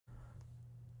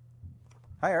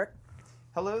Hi, Eric.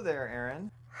 Hello there,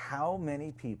 Aaron. How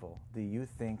many people do you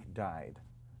think died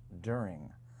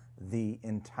during the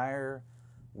entire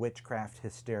witchcraft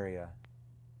hysteria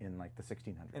in like the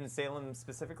 1600s? In Salem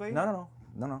specifically? No.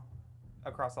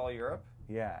 Across all Europe?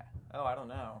 Yeah. Oh, I don't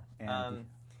know. And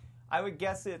I would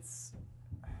guess it's...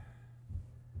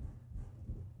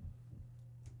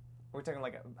 We're talking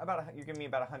like you're giving me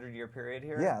about 100-year period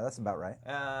here? Yeah, that's about right.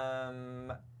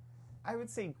 I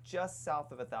would say just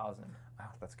south of 1,000. Oh,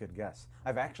 that's a good guess.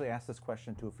 I've actually asked this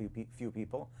question to a few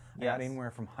people. I Yes. got anywhere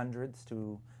from hundreds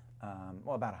to,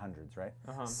 about hundreds, right?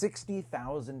 Uh-huh.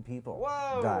 60,000 people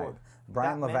Whoa! died.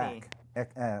 Brian That many.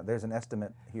 Levac, there's an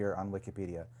estimate here on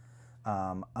Wikipedia,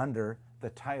 under the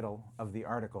title of the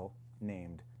article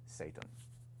named Satan.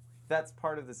 That's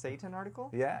part of the Satan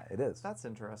article? Yeah, it is. That's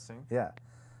interesting. Yeah.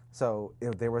 So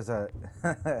there was a.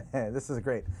 This is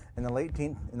great. In the late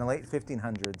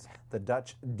 1500s, the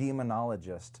Dutch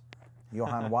demonologist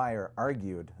Johann Weyer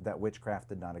argued that witchcraft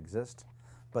did not exist,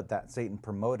 but that Satan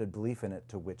promoted belief in it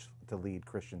to lead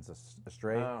Christians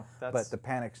astray. Oh, but the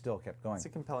panic still kept going. That's a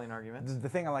compelling argument. The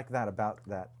thing I like about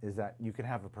that is that you could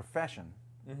have a profession,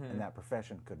 and that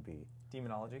profession could be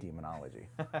Demonology? demonology.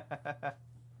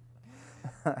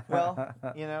 Well,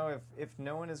 if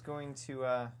no one is going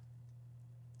to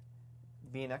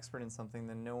be an expert in something,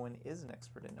 then no one is an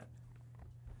expert in it.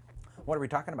 What are we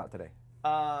talking about today?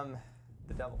 The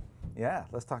devil. Yeah,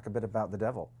 let's talk a bit about the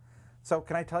devil. So,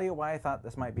 can I tell you why I thought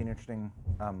this might be an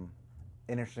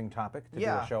interesting topic to do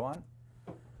a show on?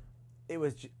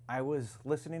 I was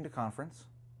listening to conference,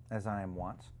 as I am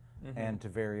wont, and to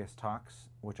various talks,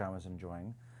 which I was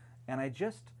enjoying, and I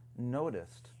just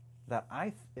noticed that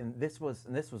and this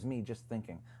was me just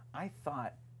thinking, I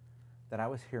thought that I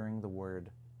was hearing the word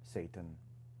Satan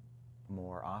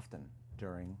more often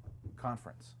during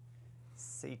conference.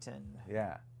 Satan.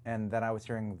 Yeah, and that I was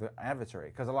hearing the adversary,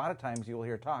 because a lot of times you'll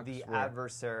hear talks. The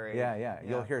adversary. Yeah.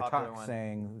 You'll hear talks one.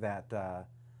 saying that,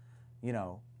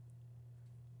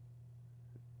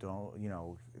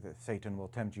 Satan will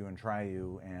tempt you and try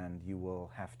you, and you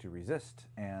will have to resist,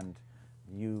 and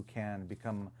you can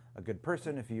become a good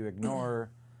person if you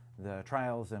ignore the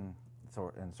trials and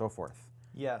so forth.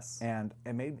 Yes. And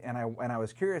I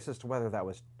was curious as to whether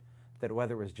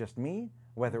whether it was just me,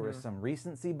 whether it was some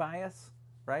recency bias,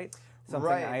 right?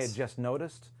 Something I had just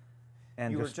noticed,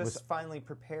 and you were just finally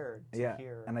prepared to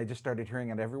hear. And I just started hearing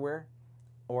it everywhere,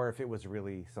 or if it was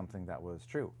really something that was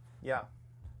true. Yeah.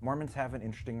 Mormons have an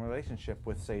interesting relationship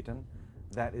with Satan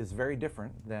that is very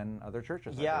different than other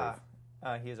churches. Yeah.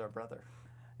 He is our brother.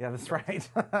 Yeah, that's right.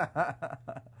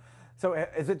 So,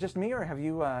 is it just me, or have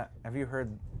you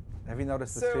heard? Have you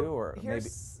noticed this too, or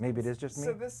maybe it is just me?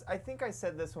 So I think I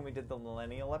said this when we did the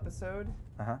millennial episode.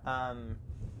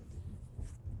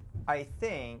 I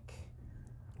think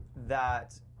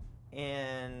that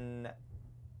in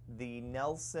the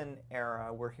Nelson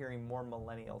era, we're hearing more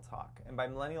millennial talk, and by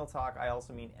millennial talk, I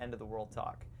also mean end of the world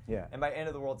talk. Yeah. And by end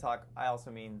of the world talk, I also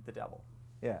mean the devil.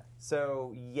 Yeah.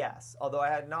 So yes, although I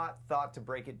had not thought to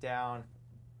break it down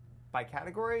by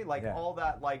category, all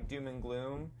that doom and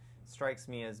gloom strikes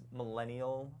me as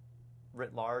millennial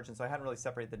writ large, and so I hadn't really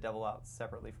separated the devil out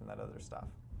separately from that other stuff.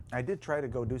 I did try to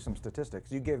go do some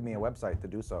statistics. You gave me a website to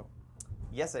do so.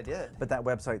 Yes, I did. But that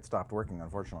website stopped working,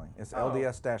 unfortunately. It's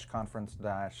LDS-conference-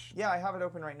 Yeah, I have it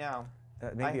open right now.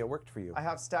 Maybe it worked for you. I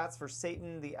have stats for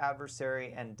Satan, the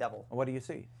adversary, and devil. What do you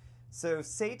see? So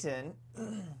Satan,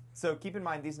 so keep in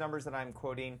mind these numbers that I'm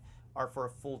quoting are for a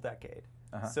full decade.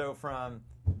 So from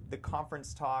the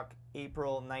conference talk,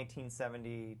 April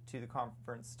 1970, to the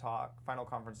final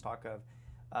conference talk of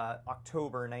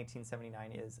October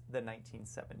 1979 is the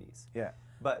 1970s. Yeah.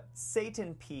 But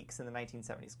Satan peaks in the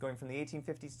 1970s, going from the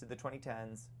 1850s to the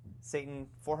 2010s. Satan,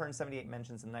 478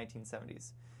 mentions in the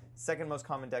 1970s. Second most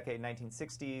common decade,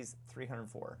 1960s,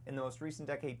 304. In the most recent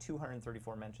decade,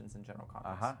 234 mentions in General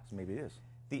Conference. So maybe it is.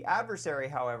 The adversary,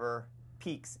 however,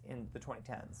 peaks in the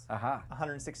 2010s.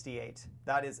 168.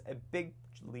 That is a big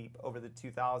leap over the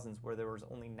 2000s, where there was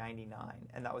only 99,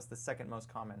 and that was the second most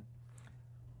common.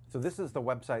 So this is the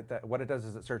website that what it does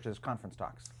is it searches conference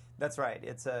talks. That's right.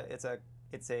 It's a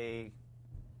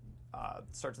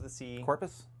starts with a C.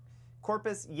 Corpus?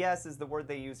 Corpus, yes, is the word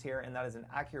they use here, and that is an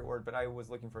accurate word, but I was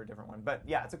looking for a different one. But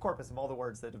yeah, it's a corpus of all the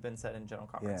words that have been said in General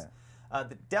Conference. Yeah.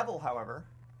 The devil, however,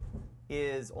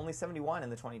 is only 71 in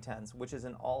the 2010s, which is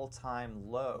an all-time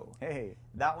low. Hey.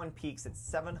 That one peaks at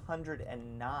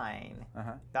 709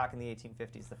 back in the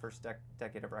 1850s, the first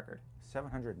decade of record.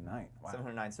 709. Wow.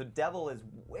 709. So devil is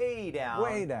way down.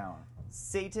 Way down.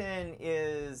 Satan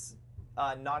is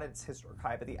not its historic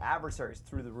high, but the adversary is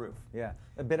through the roof. Yeah.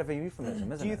 A bit of a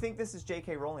euphemism, isn't it? Do you think this is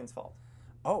J.K. Rowling's fault?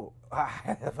 Oh,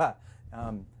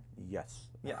 yes.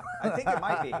 Yeah, I think it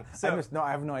might be. So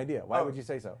I have no idea. Why would you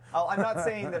say so? I'm not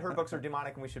saying that her books are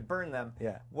demonic and we should burn them.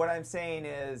 Yeah. What I'm saying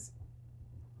is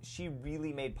she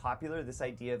really made popular this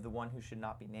idea of the one who should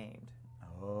not be named.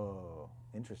 Oh,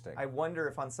 interesting. I wonder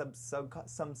if on some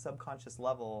subconscious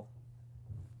level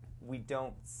we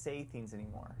don't say things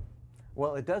anymore.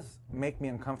 Well, it does make me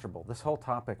uncomfortable. This whole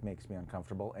topic makes me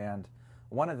uncomfortable, and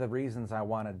one of the reasons I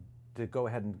wanted to go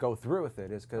ahead and go through with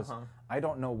it is because I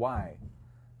don't know why.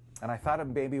 And I thought it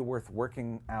may be worth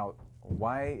working out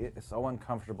why it's so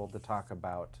uncomfortable to talk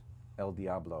about El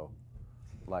Diablo,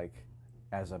 like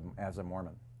as a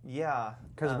Mormon. Yeah.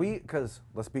 Because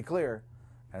let's be clear,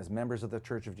 as members of the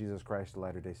Church of Jesus Christ of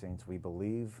Latter-day Saints, we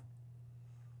believe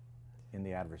in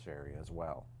the adversary as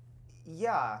well.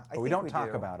 Yeah, but we don't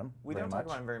talk about him. We don't talk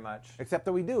about him very much. Except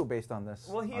that we do, based on this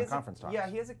on conference talks. Yeah,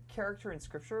 he has a character in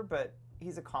Scripture, but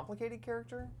he's a complicated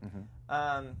character.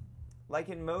 Like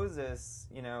in Moses,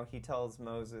 he tells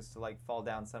Moses to fall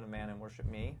down, Son of Man, and worship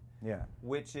me. Yeah.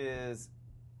 Which is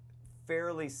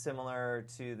fairly similar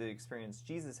to the experience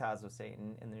Jesus has with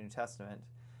Satan in the New Testament.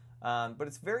 But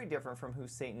it's very different from who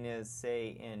Satan is,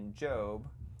 say, in Job,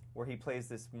 where he plays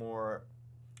this more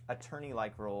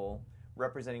attorney-like role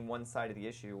representing one side of the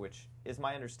issue, which is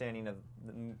my understanding of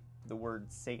the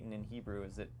word Satan in Hebrew,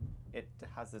 is that it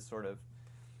has this sort of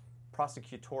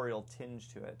prosecutorial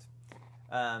tinge to it.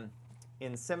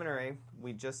 In seminary,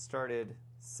 we just started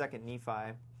 2nd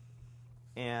Nephi,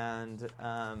 and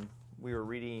we were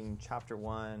reading chapter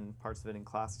 1, parts of it in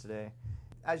class today.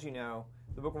 As you know,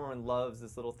 the Book of Mormon loves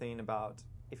this little thing about,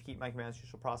 if you keep my commands, you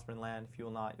shall prosper in the land. If you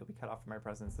will not, you'll be cut off from my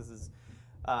presence. This is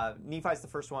Nephi's the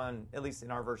first one, at least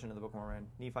in our version of the Book of Mormon.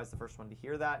 Nephi's the first one to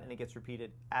hear that, and it gets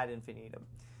repeated ad infinitum.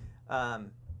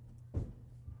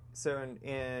 So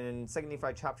in 2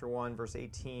 Nephi chapter 1, verse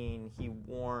 18,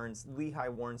 Lehi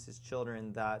warns his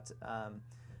children that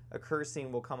a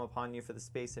cursing will come upon you for the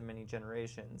space of many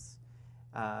generations,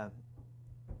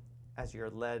 as you are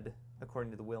led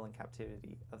according to the will and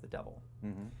captivity of the devil.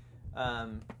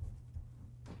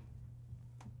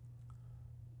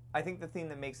 I think the thing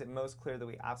that makes it most clear that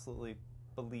we absolutely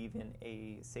believe in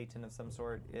a Satan of some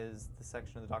sort is the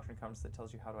section of the Doctrine and Covenants that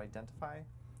tells you how to identify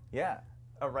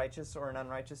a righteous or an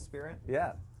unrighteous spirit.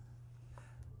 Yeah.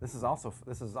 This is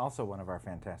also one of our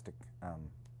fantastic,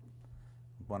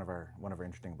 one of our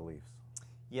interesting beliefs.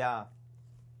 Yeah.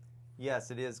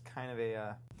 Yes, it is kind of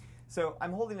a. So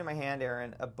I'm holding in my hand,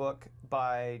 Aaron, a book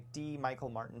by D. Michael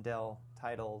Martindale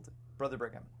titled Brother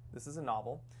Brigham. This is a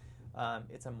novel.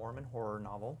 It's a Mormon horror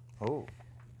novel. Oh.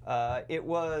 It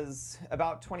was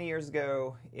about 20 years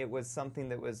ago. It was something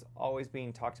that was always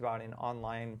being talked about in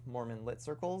online Mormon lit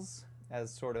circles as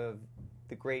sort of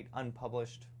the great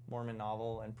unpublished Mormon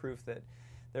novel and proof that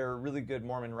there are really good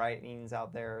Mormon writings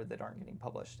out there that aren't getting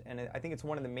published. And I think it's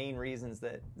one of the main reasons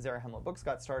that Zarahemla Books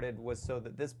got started was so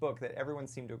that this book that everyone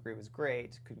seemed to agree was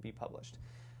great could be published.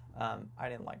 I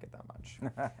didn't like it that much.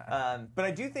 But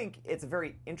I do think it's a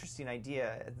very interesting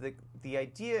idea. The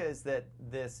idea is that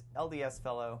this LDS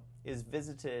fellow is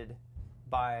visited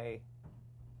by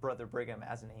Brother Brigham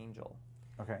as an angel.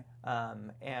 Okay.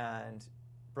 And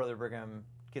Brother Brigham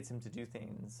gets him to do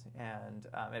things. And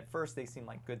at first they seem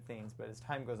like good things, but as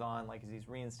time goes on, as he's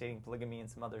reinstating polygamy and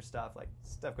some other stuff,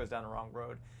 stuff goes down the wrong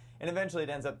road. And eventually it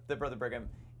ends up that Brother Brigham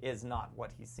is not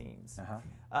what he seems.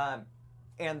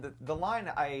 And the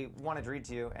line I wanted to read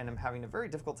to you, and I'm having a very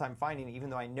difficult time finding, even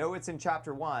though I know it's in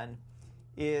chapter 1,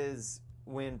 is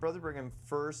when Brother Brigham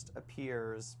first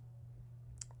appears,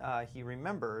 he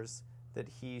remembers that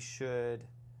he should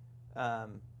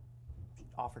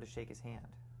offer to shake his hand.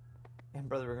 And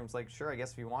Brother Brigham's like, sure, I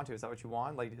guess if you want to. Is that what you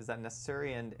want? Is that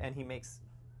necessary? And he makes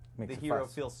the hero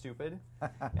feel stupid.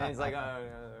 And he's like, oh,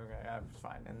 okay, I'm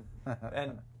fine.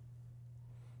 And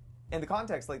in the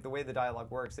context, the way the dialogue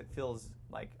works, it feels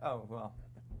like, oh, well,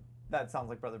 that sounds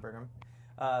like Brother Brigham.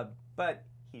 But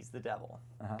he's the devil,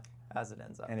 as it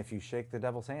ends up. And if you shake the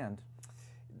devil's hand,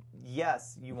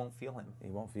 yes, you won't feel him.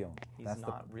 You won't feel him. He's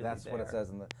not really that's there. What it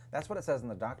says that's what it says in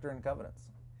the Doctrine and Covenants.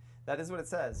 That is what it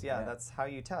says. Yeah, that's how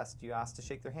you test. You ask to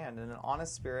shake their hand, and an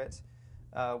honest spirit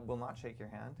will not shake your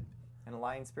hand, and a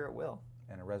lying spirit will.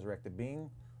 And a resurrected being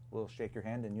will shake your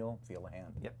hand, and you'll feel a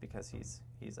hand. Yep, because he's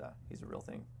a real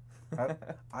thing.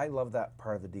 I love that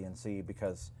part of the DNC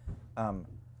because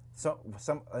so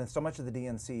much of the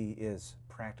DNC is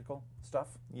practical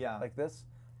stuff. Yeah. Like this,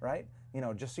 right?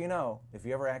 Just so you know, if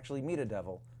you ever actually meet a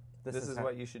devil, this is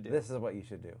what you should do. This is what you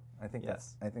should do. I think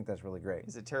that's really great.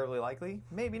 Is it terribly likely?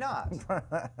 Maybe not.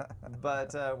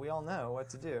 But we all know what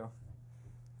to do.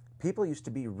 People used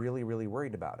to be really, really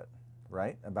worried about it.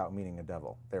 right? About meeting a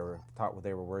devil. They were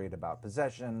worried about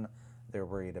possession. They were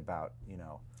worried about,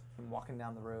 walking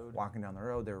down the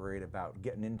road. They were worried about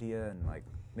getting into you and like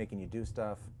making you do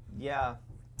stuff. Yeah.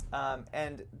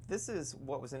 And this is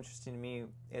what was interesting to me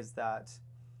is that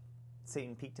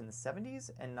Satan peaked in the 70s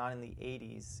and not in the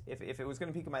 80s. If it was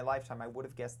going to peak in my lifetime, I would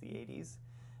have guessed the 80s.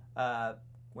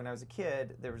 When I was a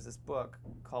kid, there was this book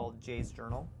called Jay's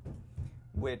Journal,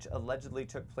 which allegedly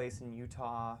took place in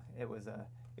Utah. It was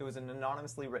an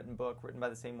anonymously written book written by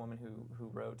the same woman who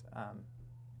wrote,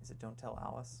 is it Don't Tell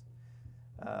Alice?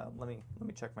 Let me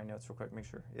check my notes real quick, make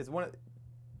sure.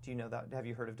 Do you know that? Have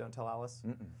you heard of Don't Tell Alice?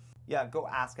 Mm-mm. Yeah, Go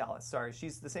Ask Alice. Sorry,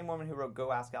 she's the same woman who wrote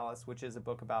Go Ask Alice, which is a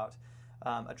book about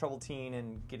a troubled teen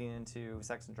and getting into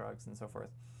sex and drugs and so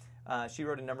forth. She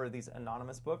wrote a number of these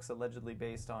anonymous books, allegedly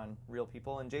based on real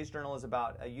people. And Jay's Journal is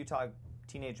about a Utah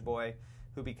teenage boy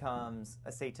who becomes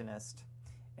a Satanist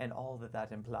and all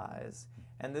that implies.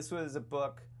 And this was a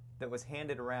book that was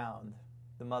handed around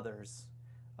the mothers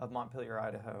of Montpelier,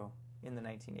 Idaho in the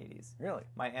 1980s. Really?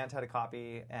 My aunt had a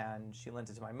copy, and she lent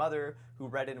it to my mother, who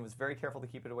read it and was very careful to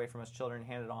keep it away from us children,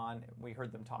 handed it on. We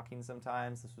heard them talking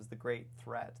sometimes. This was the great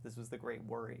threat. This was the great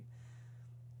worry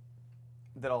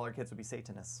that all our kids would be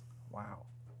Satanists. Wow.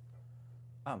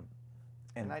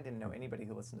 And I didn't know anybody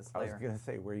who listened to I Slayer. was going to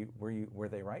say, were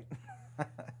they right?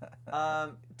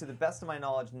 To the best of my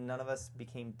knowledge, none of us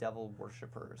became devil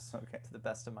worshippers. Okay. To the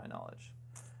best of my knowledge.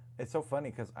 It's so funny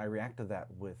because I reacted to that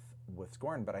with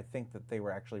scorn, but I think that they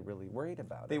were actually really worried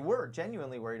about it. They were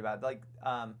genuinely worried about it. Like,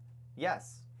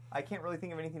 yes, I can't really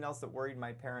think of anything else that worried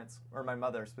my parents, or my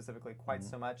mother specifically, quite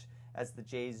so much as the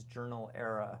Jay's Journal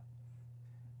era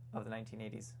of the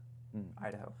 1980s,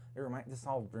 Idaho. This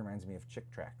all reminds me of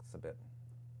Chick Tracts a bit.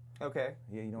 Okay.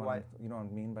 Yeah, you know what I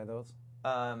mean by those?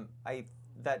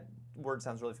 That word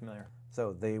sounds really familiar.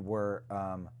 So they were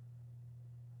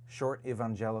short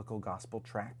evangelical gospel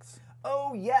tracts.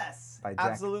 Oh, yes.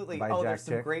 Absolutely. Jack There's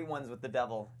some Chick. great ones with the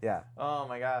devil. Yeah. Oh,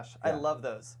 my gosh. Yeah. I love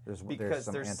those. There's some they're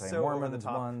anti-Mormon so over the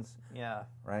top. ones. Yeah.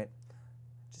 Right?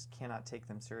 Just cannot take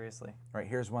them seriously. Right,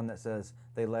 here's one that says,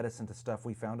 they led us into stuff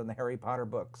we found in the Harry Potter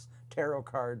books. Tarot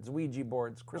cards, Ouija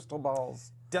boards, crystal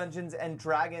balls. Dungeons and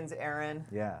Dragons, Aaron.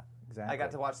 Yeah, exactly. I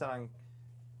got to watch that on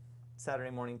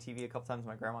Saturday morning TV a couple times at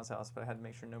my grandma's house, but I had to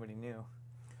make sure nobody knew.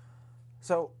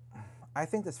 So, I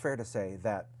think it's fair to say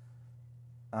that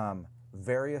the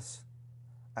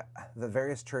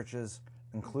various churches,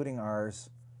 including ours,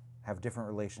 have different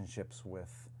relationships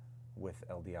with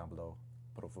El Diablo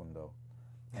Profundo.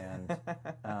 And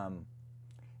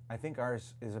I think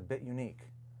ours is a bit unique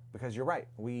because you're right.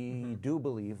 We do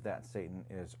believe that Satan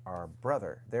is our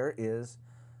brother. There is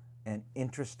an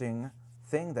interesting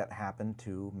thing that happened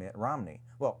to Mitt Romney.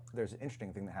 Well, there's an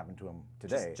interesting thing that happened to him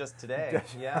today. Just today,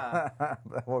 yeah.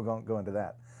 We'll go into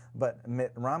that. But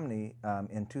Mitt Romney,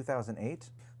 in 2008,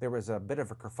 there was a bit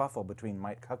of a kerfuffle between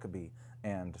Mike Huckabee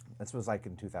and, this was like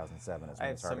in 2007. I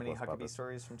have so many Huckabee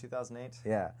stories from 2008.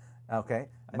 Yeah. Okay.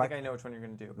 I think I know which one you're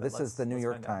going to do. This is the New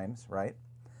York Times, right?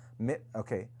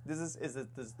 Okay. Does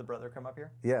the brother come up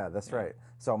here? Yeah, that's right.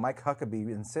 So Mike Huckabee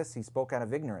insists he spoke out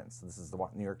of ignorance. This is the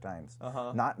New York Times.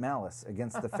 Not malice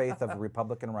against the faith of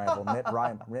Republican rival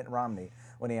Mitt Romney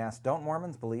when he asked, "Don't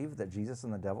Mormons believe that Jesus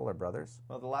and the devil are brothers?"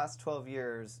 Well, the last 12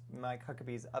 years, Mike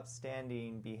Huckabee's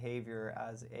upstanding behavior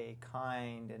as a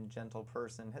kind and gentle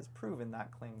person has proven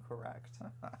that claim correct.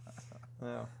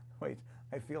 No. Wait,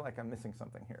 I feel like I'm missing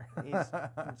something here.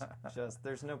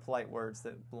 There's no polite words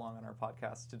that belong on our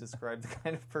podcast to describe the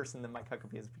kind of person that Mike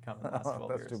Huckabee has become in the last 12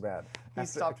 years. That's too bad. He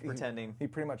stopped pretending. He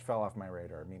pretty much fell off my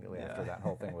radar immediately after that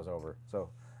whole thing was over.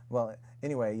 So, well,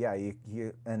 anyway, yeah,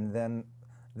 and then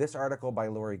this article by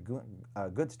Lori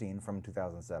Goodstein from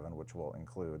 2007, which we'll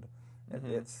include,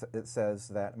 it says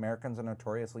that Americans are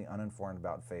notoriously uninformed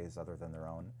about faiths other than their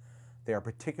own. They are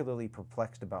particularly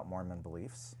perplexed about Mormon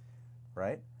beliefs,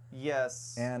 right?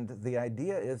 Yes. And the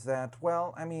idea is that,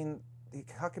 well, I mean,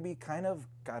 Huckabee kind of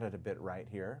got it a bit right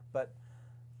here, but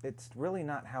it's really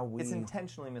not how we... It's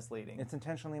intentionally misleading. It's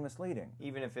intentionally misleading.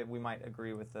 Even if we might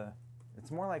agree with the...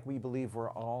 It's more like we believe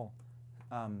we're all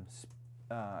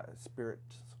spirit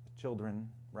children,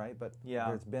 right? But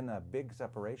there's been a big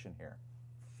separation here.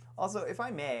 Also, if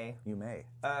I may... You may.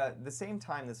 The same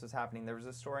time this was happening, there was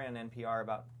a story on NPR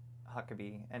about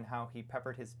Huckabee and how he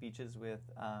peppered his speeches with...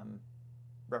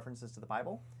 references to the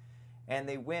Bible, and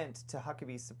they went to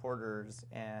Huckabee's supporters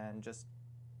and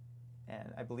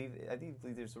I believe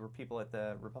there were people at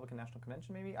the Republican National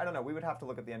Convention, maybe? I don't know. We would have to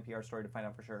look at the NPR story to find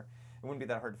out for sure. It wouldn't be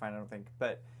that hard to find, I don't think.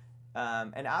 But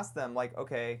and ask them, like,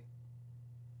 okay,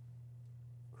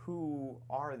 who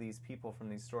are these people from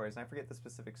these stories? And I forget the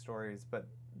specific stories, but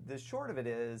the short of it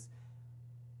is,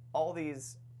 all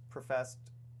these professed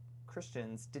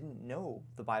Christians didn't know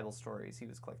the Bible stories he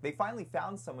was collecting. They finally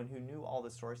found someone who knew all the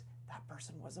stories. That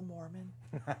person was a Mormon.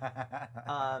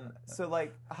 So,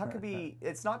 like, how could be?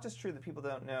 It's not just true that people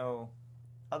don't know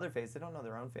other faiths; they don't know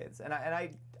their own faiths. And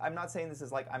I'm not saying this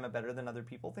is like I'm a better than other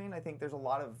people thing. I think there's a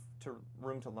lot of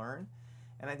room to learn.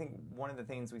 And I think one of the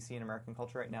things we see in American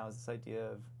culture right now is this idea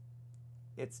of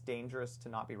it's dangerous to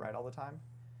not be right all the time.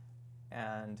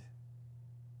 And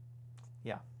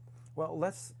yeah. Well,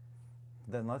 let's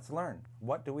learn.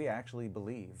 What do we actually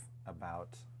believe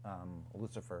about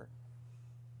Lucifer,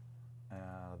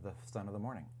 the son of the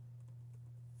morning?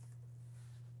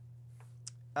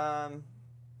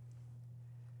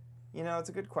 It's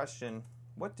a good question.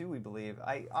 What do we believe?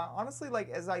 I honestly, like,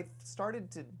 as I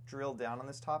started to drill down on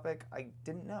this topic, I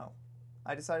didn't know.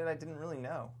 I decided I didn't really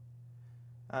know.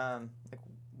 Like,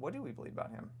 what do we believe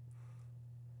about him?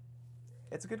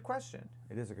 It's a good question.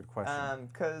 It is a good question.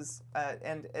 Because,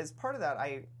 and as part of that,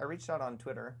 I reached out on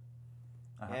Twitter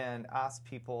and asked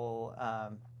people,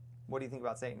 what do you think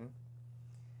about Satan?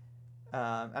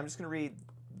 I'm just going to read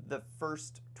the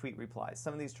first tweet replies.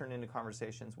 Some of these turned into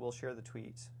conversations. We'll share the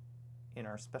tweet in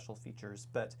our special features,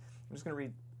 but I'm just going to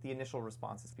read the initial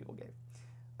responses people gave.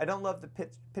 I don't love the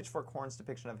Pitchfork Horns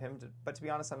depiction of him, but to be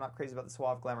honest, I'm not crazy about the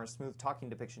suave, glamorous, smooth-talking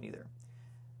depiction either.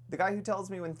 The guy who tells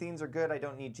me when things are good, I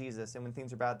don't need Jesus, and when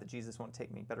things are bad, that Jesus won't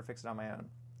take me. Better fix it on my own.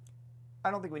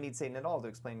 I don't think we need Satan at all to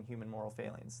explain human moral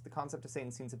failings. The concept of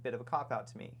Satan seems a bit of a cop-out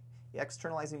to me,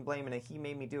 externalizing blame in a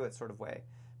he-made-me-do-it sort of way.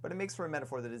 But it makes for a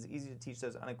metaphor that is easy to teach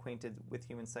those unacquainted with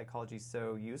human psychology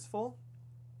so useful.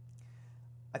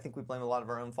 I think we blame a lot of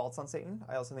our own faults on Satan.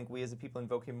 I also think we as a people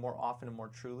invoke him more often and more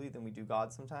truly than we do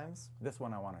God sometimes. This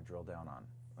one I want to drill down on.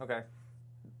 Okay.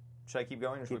 Should I keep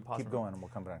going or should we pause? Keep going and we'll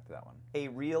come back to that one. A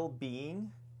real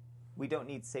being. We don't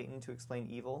need Satan to explain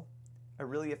evil. A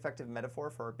really effective metaphor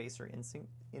for our baser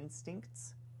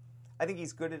instincts. I think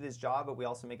he's good at his job, but we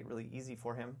also make it really easy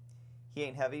for him. He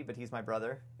ain't heavy, but he's my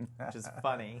brother, which is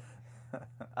funny.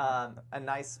 A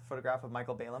nice photograph of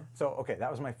Michael Balaam. So, okay, that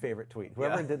was my favorite tweet.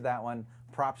 Whoever did that one,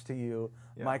 props to you.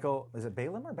 Yeah. Michael, is it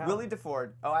Balaam or Balaam? Willie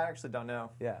DeFord. Oh, I actually don't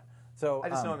know. Yeah. So I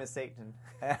just know him as Satan.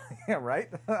 Yeah, right?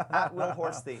 At Will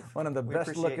Horse Thief. One of the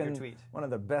best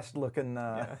looking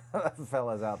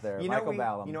fellas out there, Michael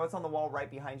Balaam. You know what's on the wall right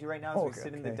behind you right now? As we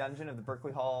sit in the dungeon of the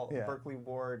Berkeley Berkeley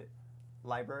Ward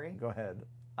Library. Go ahead.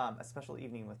 A special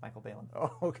evening with Michael Balaam.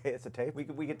 Oh, okay, it's a tape? We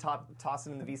could toss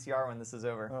it in the VCR when this is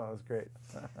over. Oh, that's great.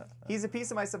 He's a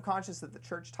piece of my subconscious that the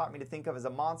church taught me to think of as a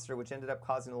monster, which ended up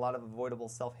causing a lot of avoidable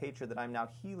self-hatred that I'm now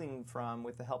healing from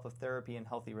with the help of therapy and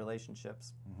healthy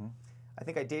relationships. Mm-hmm. I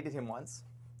think I dated him once.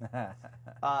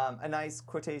 A nice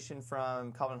quotation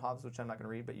from Calvin Hobbes, which I'm not going to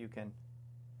read, but you can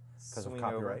because of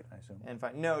copyright, I assume. And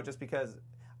find, no, just because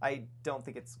I don't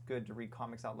think it's good to read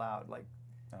comics out loud. Like,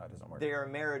 no, it doesn't work. They are a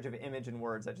marriage of image and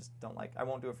words. I just don't like. I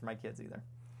won't do it for my kids either.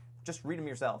 Just read them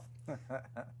yourself.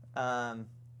 And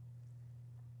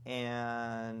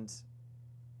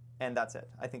that's it.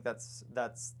 I think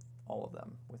that's all of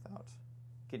them without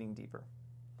getting deeper.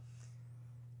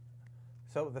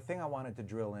 So the thing I wanted to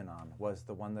drill in on was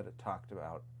the one that it talked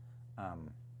about.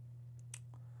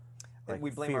 Like we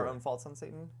blame our own faults on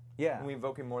Satan. Yeah. And we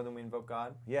invoke him more than we invoke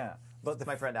God. Yeah. But it's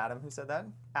my friend Adam who said that.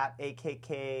 At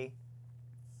AKK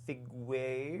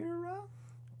Figueira.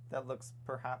 That looks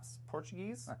perhaps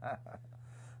Portuguese.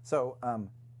 So,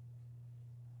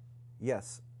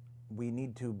 yes, we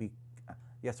need to be.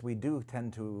 Yes, we do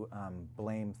tend to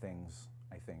blame things,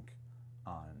 I think,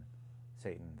 on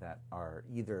Satan that are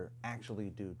either actually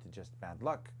due to just bad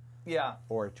luck, yeah,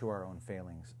 or to our own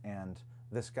failings. And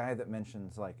this guy that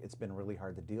mentions, like, it's been really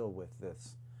hard to deal with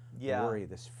this worry,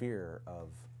 this fear of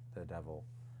the devil,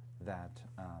 that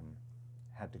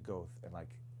had to go like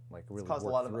really it's caused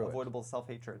work a lot of through avoidable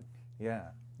self-hatred.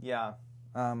 Yeah. Yeah.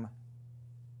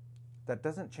 That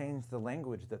doesn't change the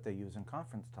language that they use in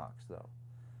conference talks, though.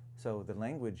 So the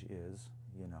language is,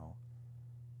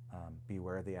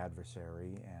 beware the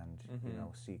adversary and,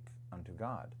 seek unto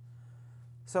God.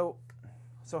 So,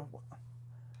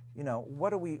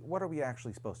 what are we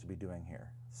actually supposed to be doing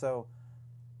here? So,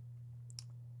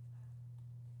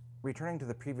 returning to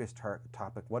the previous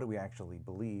topic, what do we actually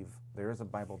believe? There is a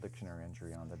Bible dictionary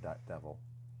entry on the devil.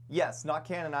 Yes, not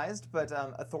canonized, but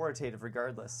authoritative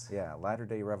regardless. Yeah,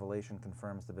 Latter-day Revelation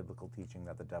confirms the biblical teaching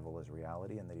that the devil is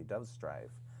reality and that he does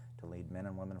strive to lead men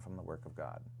and women from the work of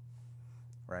God.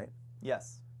 Right?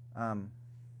 Yes.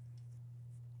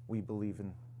 We believe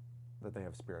in that they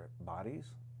have spirit bodies,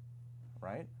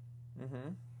 right?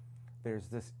 Mm-hmm. There's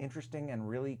this interesting and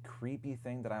really creepy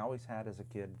thing that I always had as a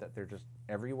kid, that they're just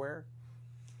everywhere.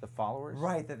 the followers.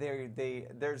 Right. That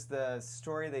there's the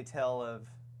story they tell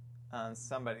of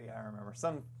somebody, I remember,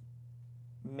 some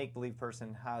make-believe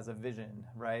person has a vision,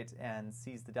 right, and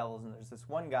sees the devils, and there's this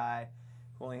one guy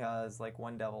who only has like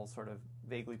one devil sort of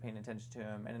vaguely paying attention to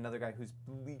him, and another guy who's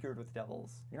beleaguered with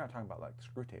devils. You're not talking about like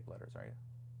screw tape letters, are you?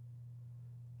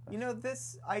 You know,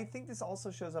 I think this also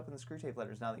shows up in the screw tape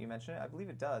letters now that you mention it. I believe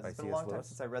it does. It's been a long time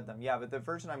since I read them. Yeah, but the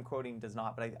version I'm quoting does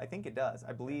not, but I think it does.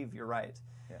 I believe you're right.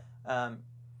 Yeah.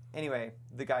 Anyway,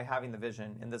 the guy having the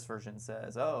vision in this version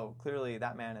says, oh, clearly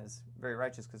that man is very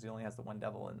righteous because he only has the one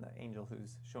devil, and the angel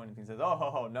who's showing him things says,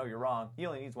 oh, no, you're wrong. He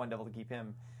only needs one devil to keep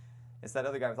him. It's that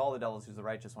other guy with all the devils who's the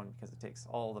righteous one because it takes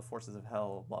all the forces of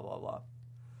hell, blah, blah, blah.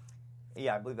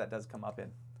 Yeah, I believe that does come up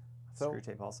in screw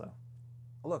tape also.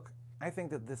 Look, I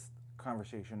think that this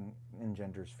conversation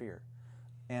engenders fear.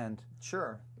 And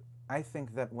sure, I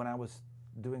think that when I was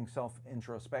doing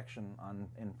self-introspection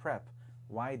in prep,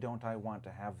 why don't I want to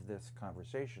have this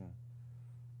conversation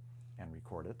and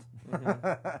record it?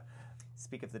 Mm-hmm.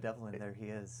 Speak of the devil, and there he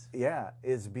is. Yeah,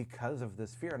 is because of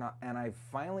this fear. And I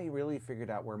finally really figured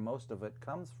out where most of it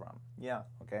comes from. Yeah.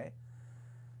 Okay?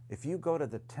 If you go to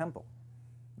the temple,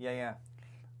 yeah,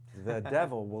 the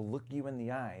devil will look you in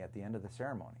the eye at the end of the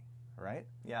ceremony, right?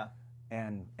 Yeah.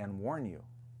 And warn you.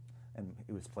 And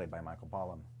it was played by Michael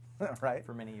Pollan. Right?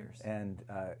 For many years. And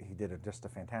he did just a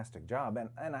fantastic job.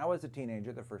 And I was a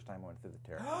teenager the first time I went through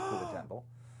the temple.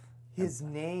 His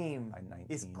name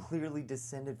is 19. clearly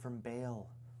descended from Baal.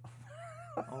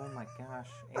 Oh my gosh,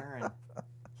 Aaron.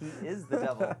 He is the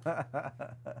devil.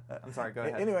 I'm sorry, go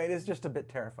ahead. Anyway, it is just a bit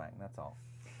terrifying, that's all.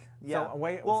 Yeah.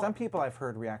 So some people I've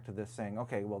heard react to this saying,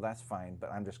 okay, well, that's fine,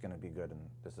 but I'm just going to be good, and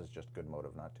this is just good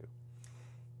motive not to.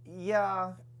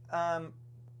 Yeah.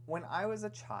 When I was a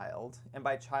child, and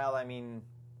by child I mean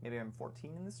maybe I'm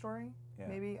 14 in the story,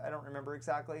 maybe, I don't remember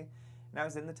exactly, and I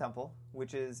was in the temple,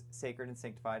 which is sacred and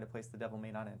sanctified, a place the devil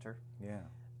may not enter. Yeah.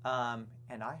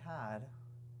 And I had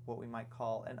what we might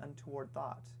call an untoward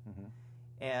thought. Mm-hmm.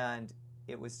 And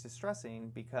it was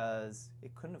distressing because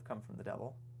it couldn't have come from the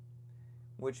devil,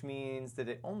 which means that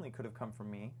it only could have come from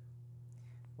me,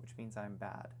 which means I'm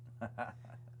bad.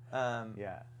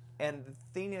 Yeah. And the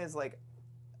thing is, like,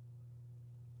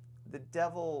 the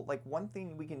devil, like, one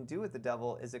thing we can do with the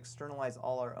devil is externalize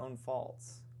all our own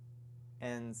faults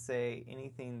and say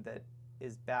anything that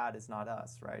is bad is not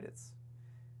us, right?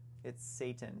 It's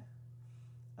Satan.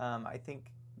 I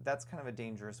think that's kind of a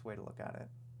dangerous way to look at it.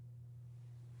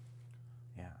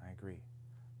 Yeah, I agree.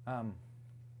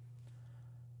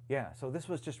 Yeah, so this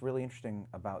was just really interesting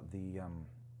about the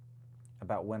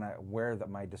about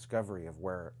my discovery of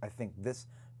where I think this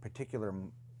particular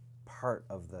part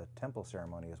of the temple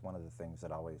ceremony is one of the things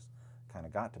that always kind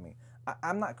of got to me.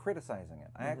 I'm not criticizing it.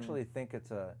 I actually think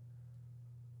it's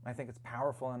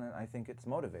powerful, and I think it's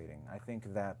motivating. I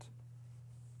think that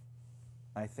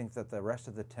the rest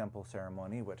of the temple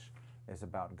ceremony, which is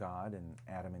about God and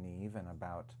Adam and Eve, and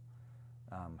about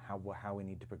how we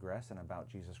need to progress, and about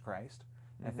Jesus Christ,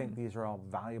 I think these are all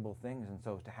valuable things. And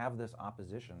so to have this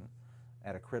opposition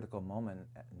at a critical moment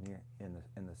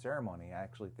in the ceremony, I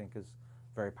actually think is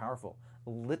very powerful.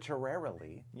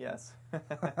 Literarily, yes,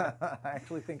 I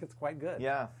actually think it's quite good.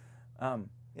 Yeah,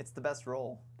 it's the best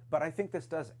role. But I think this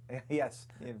does. Yes,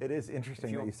 it is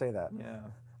interesting that you say that. Yeah,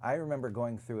 I remember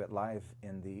going through it live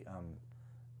in the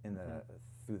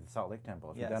through the Salt Lake Temple.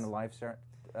 Have you done a live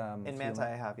in Manti?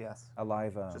 I have, yes. A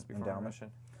live just before endowment.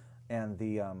 Mission. And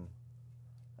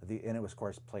and it was, of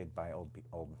course, played by old men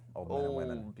and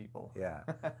women. Old people. Yeah.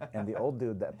 And the old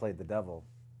dude that played the devil,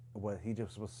 he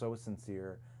just was so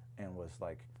sincere and was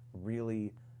like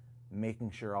really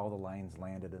making sure all the lines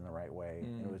landed in the right way.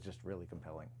 And it was just really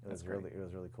compelling. It was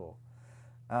really cool.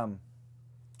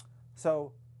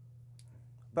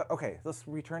 But okay, let's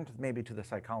return to the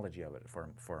psychology of it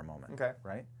for a moment. Okay.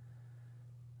 Right?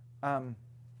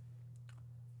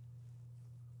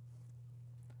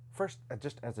 First,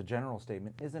 just as a general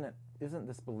statement, isn't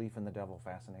this belief in the devil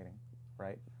fascinating,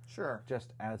 right? Sure.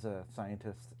 Just as a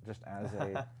scientist, just as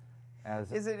a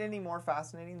Is it any more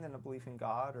fascinating than a belief in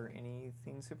God or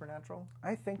anything supernatural?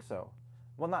 I think so.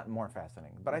 Well, not more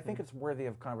fascinating, but I think it's worthy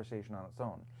of conversation on its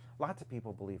own. Lots of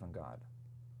people believe in God.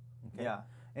 Okay? Yeah.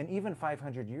 And even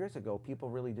 500 years ago, people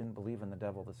really didn't believe in the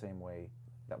devil the same way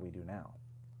that we do now.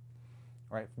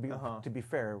 Right? To be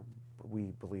fair,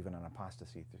 we believe in an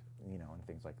apostasy, and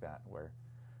things like that, where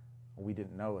we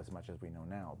didn't know as much as we know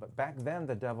now. But back then,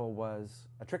 the devil was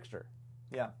a trickster.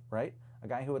 Yeah. Right? A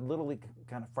guy who would literally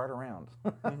kind of fart around.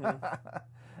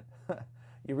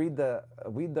 You read the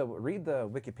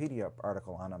Wikipedia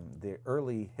article on him, the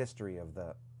early history of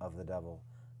the devil.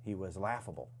 He was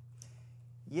laughable.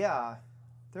 Yeah.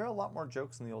 There are a lot more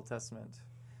jokes in the Old Testament.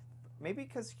 Maybe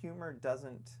because humor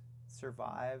doesn't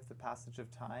survive the passage of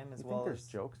time as well as... You think there's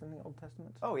jokes in the Old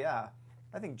Testament? Oh, yeah.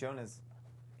 I think Jonah's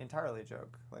entirely a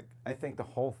joke. Like, I think the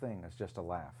whole thing is just a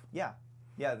laugh. Yeah.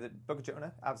 Yeah, the Book of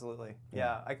Jonah? Absolutely.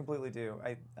 Yeah, I completely do.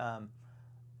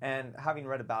 And having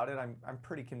read about it, I'm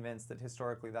pretty convinced that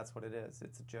historically that's what it is.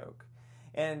 It's a joke.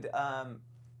 And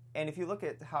if you look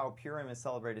at how Purim is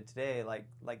celebrated today,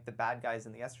 like the bad guys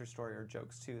in the Esther story are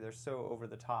jokes too. They're so over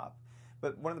the top.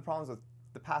 But one of the problems with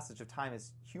the passage of time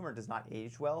is humor does not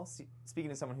age well. Speaking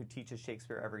to someone who teaches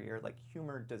Shakespeare every year, like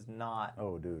humor does not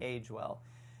age well.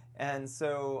 And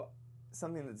so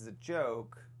something that's a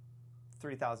joke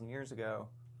 3,000 years ago,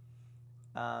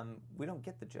 we don't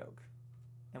get the joke,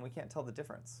 and we can't tell the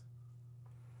difference.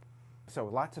 So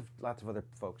lots of other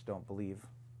folks don't believe.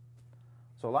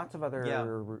 So lots of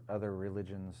other other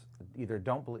religions either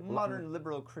don't believe. Modern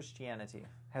liberal Christianity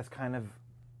has kind of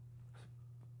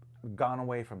gone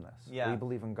away from this. Yeah. We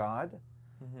believe in God,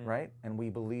 right? And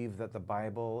we believe that the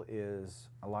Bible is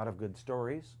a lot of good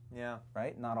stories. Yeah.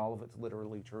 Right? Not all of it's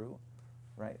literally true,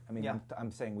 right? I mean, Yeah.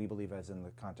 I'm saying we believe as in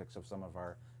the context of some of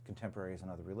our contemporaries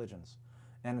and other religions,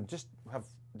 and just have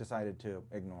decided to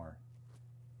ignore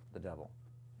the devil.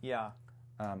 Yeah.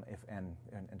 And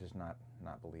just not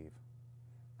believe.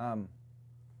 I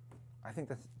think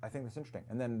that's interesting.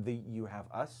 And then you have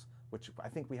us, which I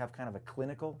think we have kind of a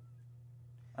clinical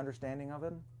understanding of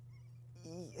it.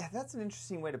 Yeah, that's an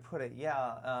interesting way to put it.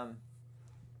 Yeah.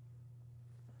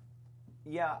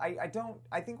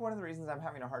 I think one of the reasons I'm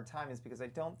having a hard time is because I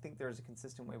don't think there's a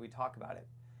consistent way we talk about it.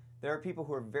 There are people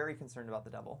who are very concerned about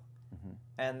the devil,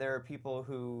 and there are people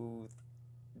who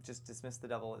just dismiss the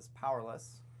devil as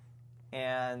powerless,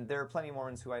 and there are plenty of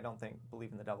Mormons who I don't think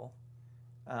believe in the devil.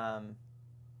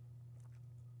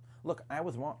 Look, I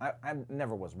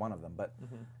never was one of them, but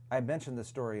I mentioned the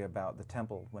story about the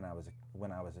temple when I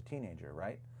was a teenager,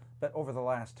 right? But over the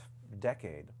last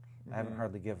decade, I haven't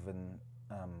hardly given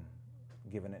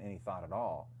it any thought at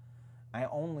all. I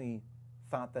only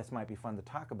thought this might be fun to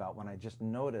talk about when I just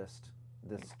noticed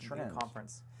this trend. In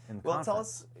conference. Well, tell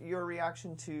us your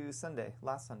reaction to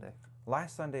last Sunday.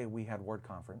 Last Sunday we had Word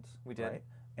Conference. We did. Right?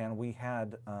 And we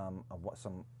had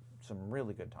some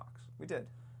really good talks. We did.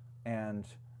 And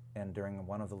during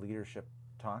one of the leadership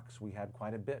talks, we had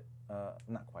quite a bit,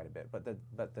 not quite a bit, but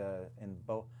in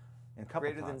a couple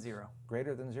Greater talks, than zero.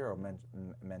 Greater than zero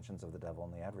mentions of the devil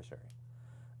and the adversary.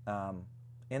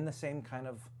 In the same kind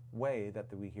of way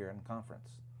that we hear in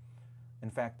conference. In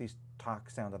fact, these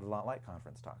talks sounded a lot like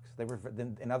conference talks. They were,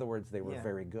 in other words, they were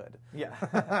very good. Yeah,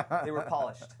 they were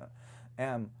polished.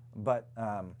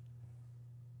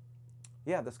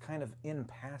 This kind of in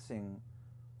passing,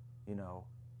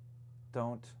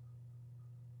 don't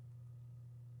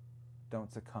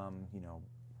succumb,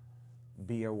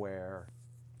 be aware,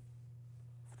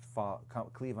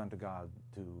 cleave unto God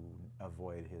to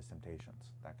avoid his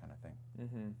temptations, that kind of thing.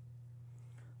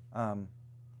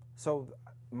 So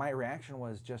my reaction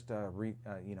was just a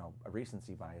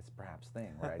recency bias perhaps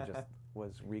thing, where I just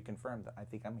was reconfirmed that I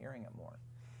think I'm hearing it more.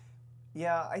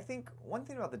 Yeah, I think one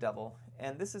thing about the devil,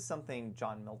 and this is something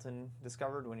John Milton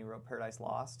discovered when he wrote Paradise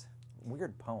Lost.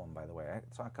 Weird poem, by the way. I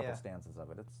saw a couple stanzas of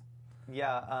it.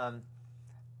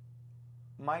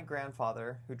 My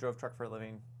grandfather, who drove truck for a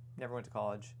living, never went to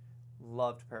college,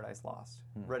 loved Paradise Lost.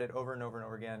 Read it over and over and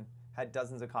over again. Had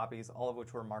dozens of copies, all of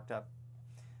which were marked up.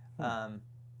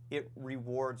 It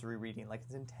rewards rereading. Like,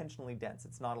 it's intentionally dense.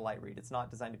 It's not a light read. It's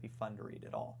not designed to be fun to read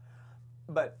at all.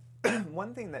 But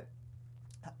one thing that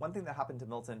happened to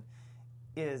Milton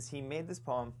is he made this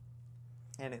poem,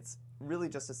 and it's really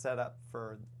just a setup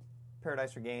for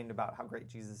Paradise Regained about how great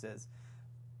Jesus is.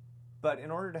 But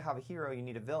in order to have a hero, you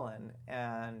need a villain,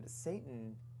 and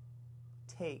Satan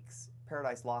takes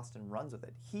Paradise Lost and runs with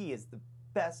it. He is the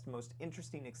best, most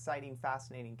interesting, exciting,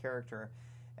 fascinating character,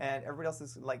 and everybody else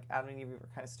is like Adam and Eve are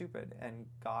kind of stupid, and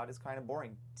God is kind of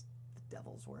boring. The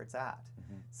devil's where it's at.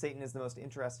 Satan is the most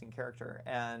interesting character,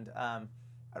 and I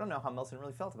don't know how Milton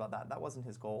really felt about that. That wasn't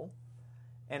his goal.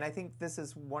 And I think this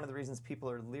is one of the reasons people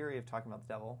are leery of talking about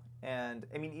the devil. And,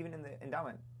 I mean, even in the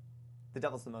endowment, the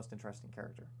devil's the most interesting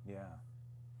character. Yeah.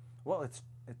 Well, I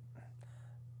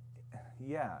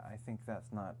think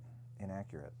that's not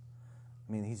inaccurate.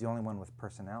 I mean, he's the only one with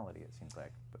personality, it seems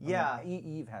like. But,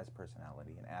 Eve has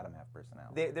personality, and Adam have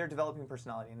personality. They're developing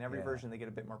personality. In every version, they get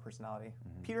a bit more personality.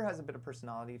 Peter has a bit of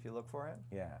personality if you look for it.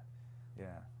 Yeah.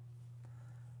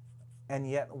 And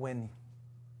yet, when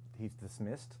he's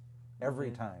dismissed,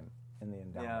 every time in the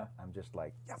endowment, I'm just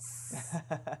like, yes,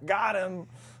 got him.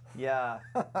 Yeah.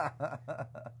 But,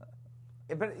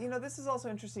 this is also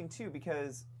interesting, too,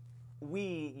 because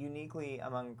we, uniquely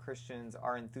among Christians,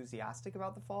 are enthusiastic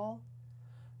about the fall.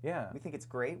 Yeah. We think it's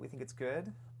great. We think it's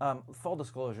good. Full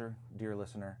disclosure, dear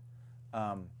listener,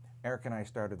 Eric and I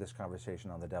started this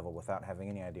conversation on the devil without having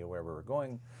any idea where we were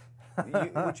going. Which you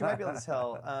might be able to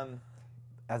tell.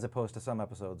 As opposed to some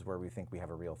episodes where we think we have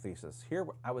a real thesis. Here,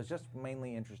 I was just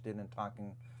mainly interested in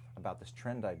talking about this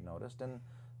trend I'd noticed and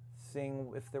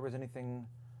seeing if there was anything...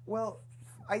 Well,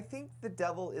 I think the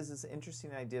devil is as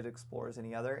interesting an idea to explore as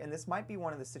any other, and this might be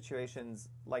one of the situations,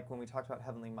 like when we talked about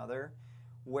Heavenly Mother,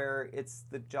 where it's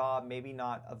the job maybe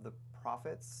not of the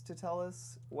prophets to tell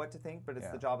us what to think, but it's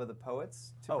the job of the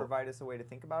poets to provide us a way to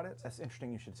think about it. That's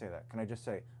interesting you should say that. Can I just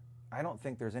say, I don't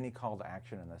think there's any call to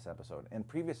action in this episode. In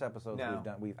previous episodes we've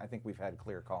done, I think we've had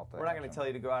clear call to action. We're not going to tell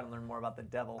you to go out and learn more about the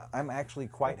devil. I'm actually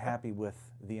quite happy with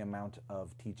the amount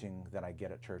of teaching that I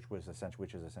get at church, which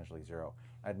is essentially zero.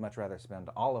 I'd much rather spend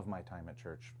all of my time at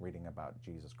church reading about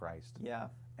Jesus Christ. Yeah.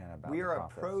 And about we are the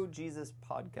prophets. A pro-Jesus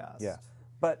podcast. Yeah.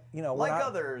 But, like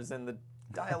others in the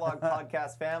Dialogue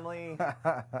podcast family.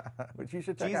 Which you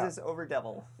should check Jesus over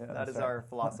devil. Yeah, that is our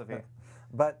philosophy.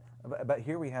 But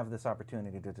here we have this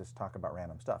opportunity to just talk about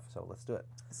random stuff, so let's do it.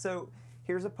 So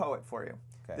here's a poet for you.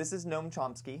 Okay. This is Noam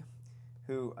Chomsky,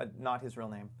 who, not his real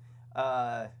name,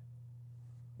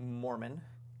 Mormon,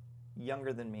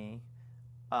 younger than me,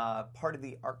 part of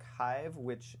the Archive,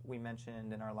 which we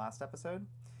mentioned in our last episode.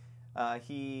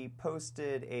 He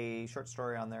posted a short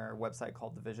story on their website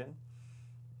called The Vision.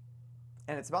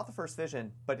 And it's about the first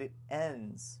vision, but it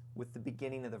ends with the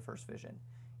beginning of the first vision.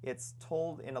 It's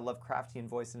told in a Lovecraftian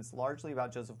voice, and it's largely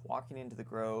about Joseph walking into the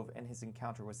grove and his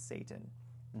encounter with Satan,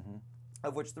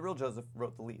 of which the real Joseph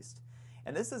wrote the least.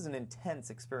 And this is an intense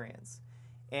experience,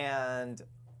 and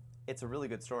it's a really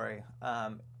good story.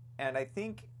 And I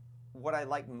think what I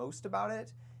like most about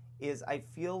it is I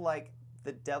feel like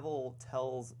the devil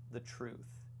tells the truth.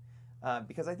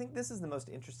 Because I think this is the most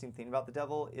interesting thing about the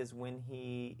devil is when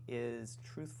he is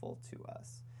truthful to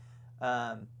us.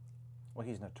 Well,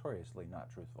 he's notoriously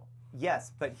not truthful.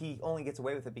 Yes, but he only gets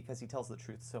away with it because he tells the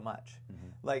truth so much.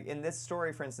 Like in this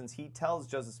story, for instance, he tells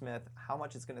Joseph Smith how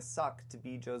much it's going to suck to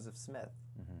be Joseph Smith.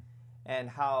 And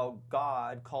how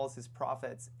God calls his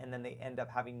prophets and then they end up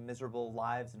having miserable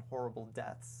lives and horrible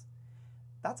deaths.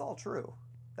 That's all true.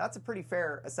 That's a pretty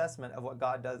fair assessment of what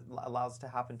God allows to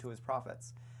happen to his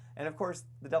prophets. And of course,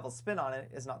 the devil's spin on it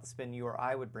is not the spin you or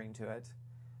I would bring to it.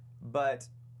 But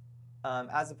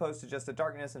as opposed to just a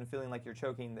darkness and feeling like you're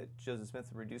choking that Joseph Smith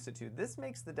would reduce it to, this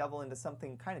makes the devil into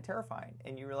something kind of terrifying.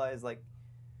 And you realize, like,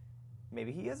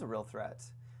 maybe he is a real threat.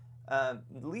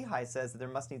 Lehi says that there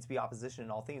must needs be opposition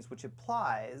in all things, which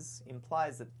implies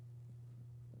that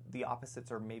the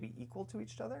opposites are maybe equal to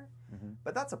each other.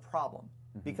 But that's a problem,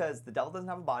 because the devil doesn't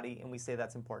have a body, and we say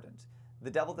that's important.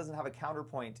 The devil doesn't have a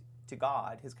counterpoint to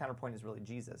God. His counterpoint is really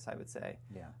Jesus, I would say.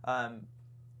 Yeah.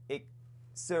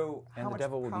 So how much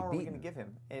devil power will be are we going to give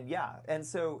him? And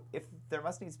so if there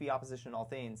must needs to be opposition in all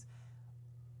things,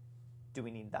 do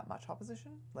we need that much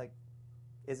opposition? Like,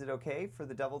 is it okay for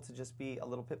the devil to just be a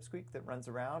little pipsqueak that runs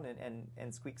around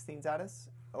and squeaks things at us?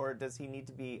 Or does he need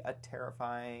to be a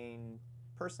terrifying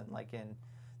person, like in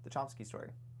the Chomsky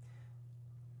story?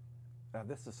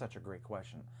 This is such a great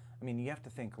question. I mean, you have to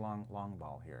think long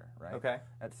ball here, right? Okay.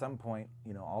 At some point,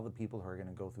 all the people who are going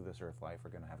to go through this earth life are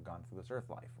going to have gone through this earth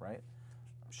life, right?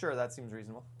 Sure, that seems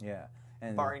reasonable. Yeah.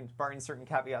 And barring certain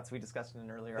caveats we discussed in an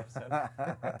earlier episode.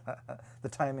 The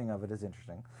timing of it is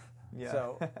interesting. Yeah.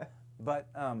 So, but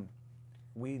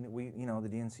we the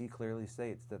DNC clearly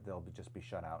states that they'll just be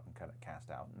shut out and kind of cast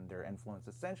out, and their influence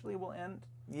essentially will end.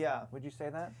 Yeah. Would you say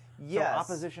that? Yes. So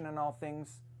opposition in all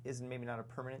things is maybe not a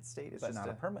permanent state. It's but just not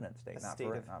a permanent state, not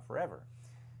of forever.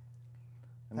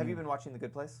 Have you been watching The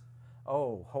Good Place?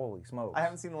 Oh, holy smokes! I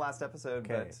haven't seen the last episode,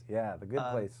 but yeah, The Good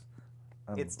Place.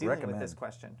 It's dealing with this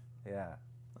question. Yeah.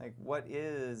 Like, what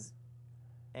is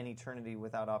an eternity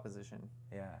without opposition?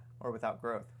 Yeah. Or without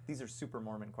growth? These are super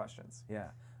Mormon questions.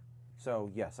 Yeah.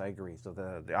 So yes, I agree. So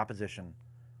the opposition,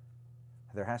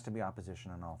 there has to be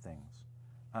opposition in all things.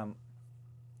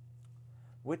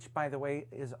 Which, by the way,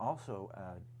 is also,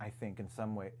 I think, in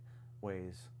some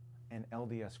ways, an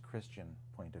LDS Christian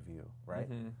point of view, right?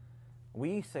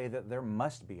 We say that there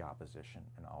must be opposition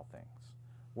in all things.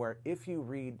 Where if you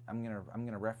read, I'm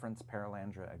gonna reference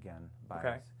Paralandra again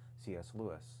by C.S.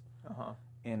 Lewis,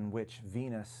 in which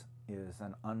Venus is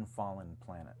an unfallen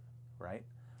planet, right?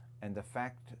 And the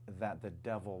fact that the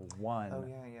devil won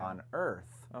on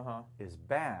Earth is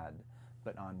bad,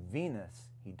 but on Venus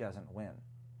he doesn't win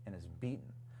and is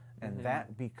beaten. And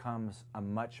that becomes a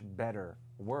much better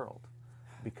world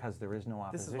because there is no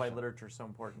opposition. This is why literature is so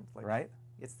important. Like, right?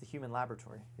 it's the human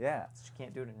laboratory. Yeah. You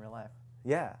can't do it in real life.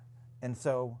 Yeah. And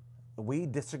so we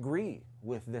disagree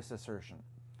with this assertion.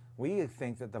 We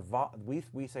think that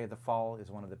we say the fall is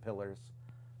one of the pillars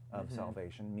of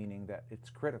salvation, meaning that it's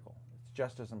critical. It's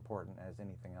just as important as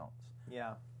anything else.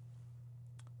 Yeah.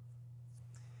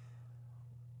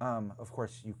 Of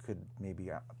course, you could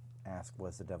maybe ask,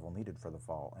 was the devil needed for the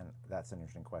fall? And that's an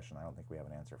interesting question. I don't think we have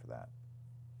an answer for that.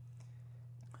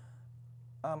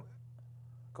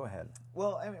 Go ahead.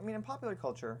 Well, I mean, in popular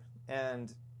culture,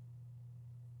 and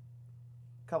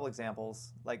a couple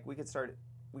examples, like we could start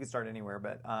anywhere,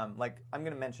 but like I'm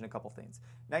going to mention a couple things.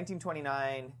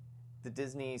 1929, the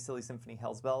Disney Silly Symphony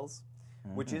Hell's Bells,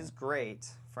 which is great,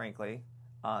 frankly,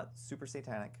 super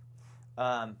satanic.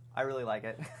 I really like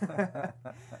it.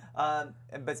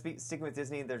 But sticking with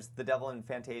Disney, there's The Devil in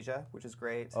Fantasia, which is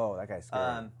great. Oh, that guy's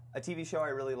scary. A TV show I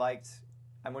really liked.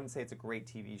 I wouldn't say it's a great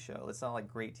TV show. It's not like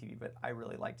great TV, but I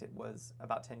really liked it. Was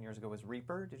about 10 years ago. Was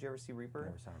Reaper? Did you ever see Reaper?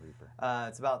 Never saw Reaper.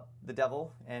 It's about the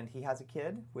devil, and he has a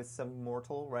kid with some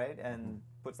mortal, right? And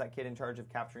puts that kid in charge of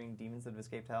capturing demons that have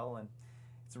escaped hell, and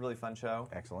it's a really fun show.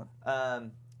 Excellent.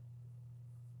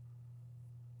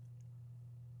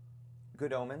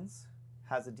 Good Omens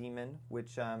has a demon,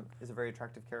 which is a very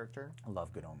attractive character. I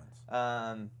love Good Omens.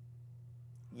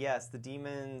 Yes, the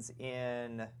demons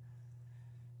in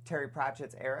Terry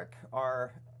Pratchett's Eric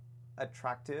are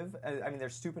attractive. I mean, they're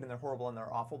stupid and they're horrible and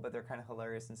they're awful, but they're kind of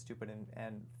hilarious and stupid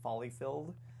and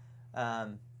folly-filled.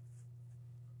 The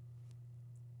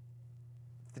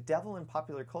devil in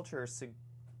popular culture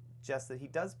suggests that he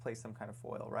does play some kind of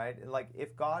foil, right? Like,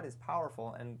 if God is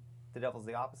powerful and the devil's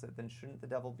the opposite, then shouldn't the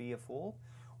devil be a fool?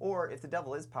 Or if the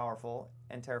devil is powerful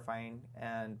and terrifying,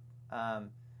 and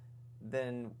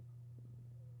then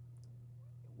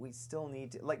we still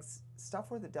need to, like, stuff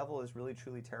where the devil is really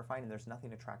truly terrifying and there's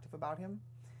nothing attractive about him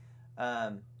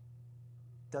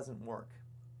doesn't work.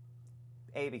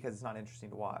 A, because it's not interesting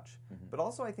to watch, but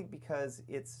also I think because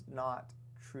it's not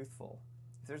truthful.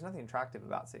 If there's nothing attractive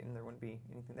about Satan, there wouldn't be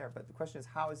anything there. But the question is,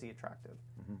 how is he attractive?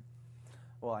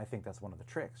 Well, I think that's one of the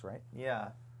tricks, right? Yeah.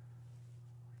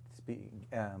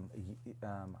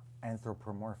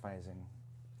 Anthropomorphizing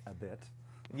a bit.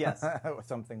 Yes.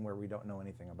 Something where we don't know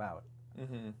anything about.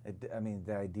 I mean,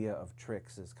 the idea of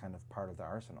tricks is kind of part of the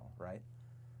arsenal, right?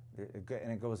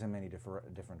 And it goes in many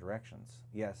different directions.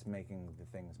 Yes, making the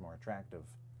things more attractive,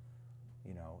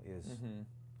 is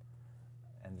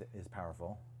is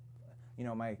powerful.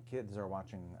 My kids are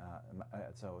watching.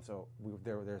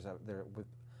 With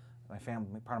my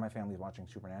family, part of my family is watching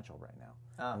Supernatural right now.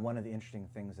 And one of the interesting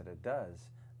things that it does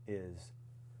is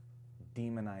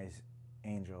demonize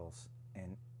angels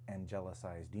and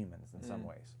angellicize demons in some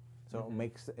ways. So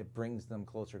it brings them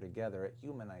closer together. It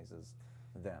humanizes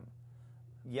them.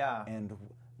 Yeah. And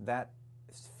that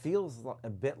feels a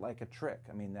bit like a trick.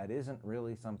 I mean, that isn't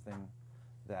really something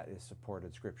that is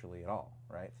supported scripturally at all,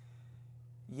 right?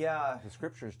 Yeah. The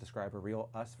scriptures describe a real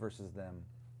us versus them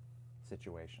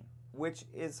situation. Which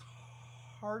is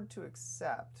hard to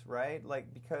accept, right?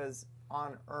 Like, because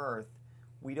on Earth,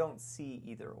 we don't see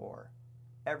either or.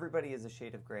 Everybody is a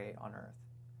shade of gray on Earth.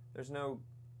 There's no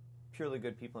purely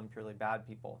good people and purely bad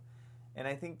people. And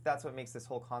I think that's what makes this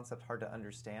whole concept hard to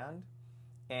understand.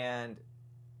 And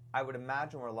I would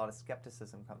imagine where a lot of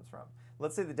skepticism comes from.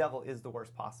 Let's say the devil is the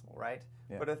worst possible, right?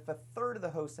 Yeah. But if a third of the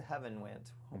hosts of heaven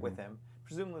went with him,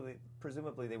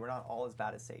 presumably they were not all as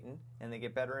bad as Satan, and they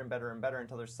get better and better and better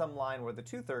until there's some line where the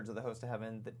 2/3 of the host of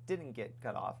heaven that didn't get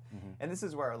cut off. And this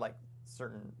is where, like,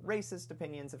 certain racist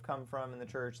opinions have come from in the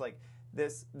church. Like,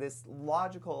 this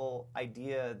logical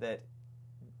idea that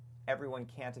everyone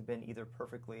can't have been either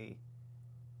perfectly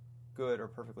good or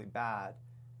perfectly bad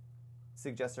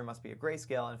suggests there must be a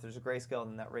grayscale, and if there's a grayscale,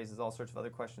 then that raises all sorts of other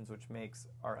questions, which makes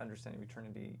our understanding of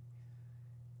eternity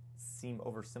seem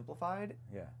oversimplified.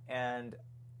 Yeah. And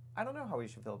I don't know how we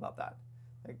should feel about that.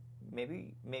 Like,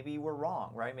 maybe we're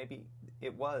wrong, right? Maybe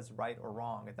it was right or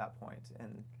wrong at that point,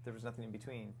 and there was nothing in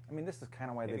between. I mean, this is kind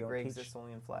of why maybe they don't gray teach. exists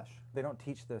only in flesh. They don't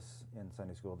teach this in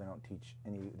Sunday school. They don't teach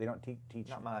any. They don't teach.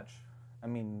 Not much. I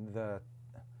mean,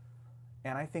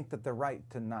 and I think that they're right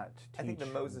to not teach. I think the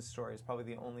Moses story is probably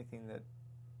the only thing that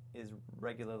is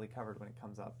regularly covered when it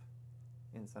comes up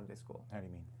in Sunday school. How do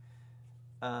you mean?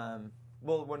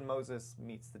 Well, when Moses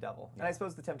meets the devil. Yeah. And I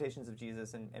suppose the temptations of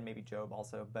Jesus and maybe Job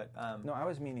also, but... No, I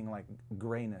was meaning like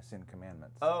grayness in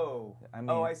commandments. Oh.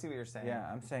 I see what you're saying. Yeah,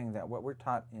 I'm saying that what we're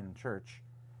taught in church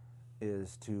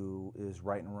is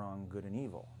right and wrong, good and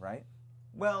evil, right?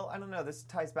 Well, I don't know. This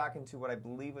ties back into what I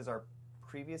believe was our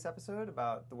previous episode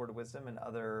about the word of wisdom and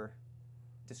other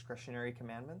discretionary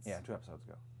commandments. Yeah, 2 episodes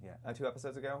ago. Yeah. 2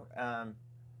 episodes ago.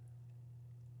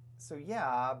 So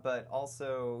yeah, but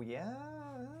also yeah.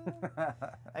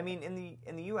 I mean,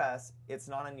 in the U.S., it's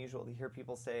not unusual to hear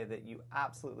people say that you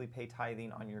absolutely pay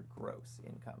tithing on your gross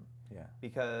income. Yeah.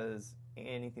 Because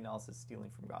anything else is stealing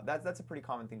from God. That's a pretty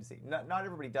common thing to see. Not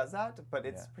everybody does that, but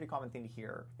it's a pretty common thing to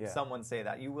hear someone say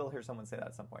that. You will hear someone say that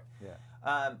at some point.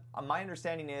 Yeah. My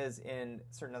understanding is in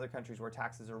certain other countries where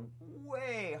taxes are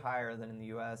way higher than in the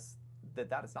U.S.,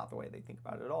 that is not the way they think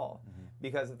about it at all. Mm-hmm.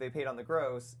 Because if they paid on the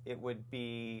gross, it would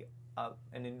be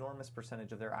an enormous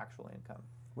percentage of their actual income.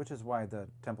 Which is why the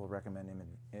temple recommending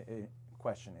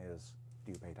question is,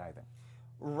 do you pay tithing?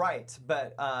 Right,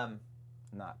 but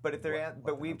not. But if they're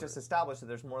but we've just established that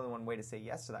there's more than one way to say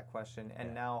yes to that question,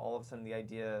 and now all of a sudden the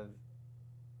idea of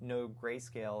no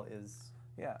grayscale is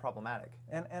problematic.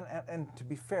 And to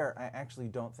be fair, I actually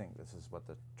don't think this is what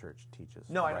the church teaches.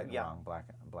 No, right and wrong, black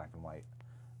and white.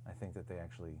 I think that they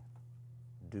actually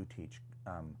do teach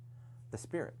the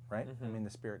Spirit, right? Mm-hmm. I mean, the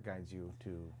Spirit guides you to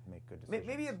make good decisions.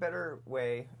 Maybe a better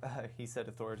way, he said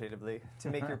authoritatively, to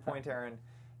make your point, Aaron,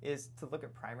 is to look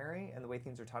at primary and the way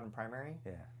things are taught in primary.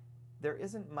 Yeah. There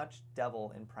isn't much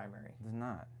devil in primary. There's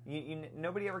not.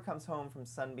 Nobody ever comes home from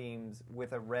Sunbeams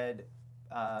with a red...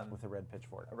 with a red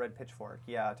pitchfork. A red pitchfork,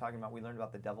 yeah, talking about, we learned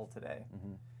about the devil today.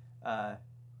 Mm-hmm.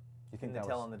 You think that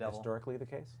was historically the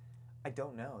case? I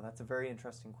don't know. That's a very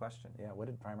interesting question. Yeah, what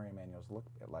did primary manuals look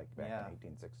like back in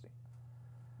 1860?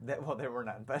 Well, there were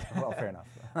none, but... Well, fair enough.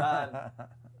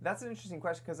 That's an interesting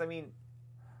question, because, I mean,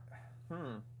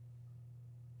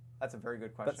 that's a very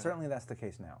good question. But certainly that's the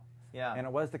case now. Yeah. And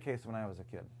it was the case when I was a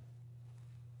kid.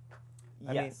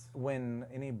 Yes. I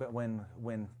mean,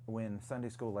 when Sunday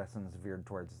school lessons veered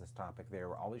towards this topic, they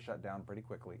were always shut down pretty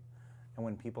quickly. And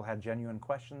when people had genuine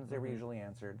questions, they were usually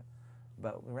answered.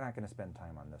 But we're not going to spend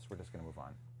time on this. We're just going to move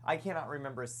on. I cannot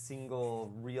remember a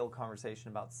single real conversation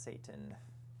about Satan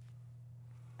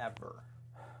ever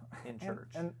in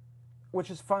church. And which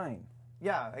is fine.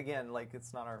 Yeah, again, like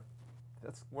it's not our...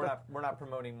 We're not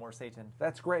promoting more Satan.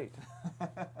 That's great.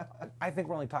 I think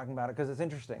we're only talking about it because it's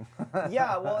interesting.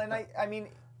 Yeah, well, and I mean,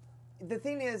 the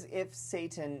thing is, if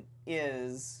Satan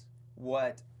is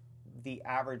what the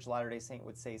average Latter-day Saint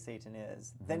would say Satan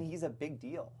is, then he's a big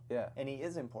deal. Yeah. And he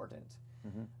is important.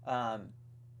 Mm-hmm.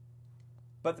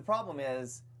 But the problem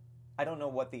is, I don't know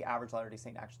what the average Latter-day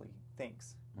Saint actually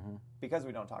thinks because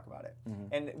we don't talk about it.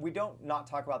 Mm-hmm. And we don't not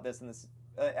talk about this in this...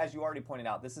 as you already pointed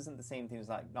out, this isn't the same thing as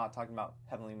not talking about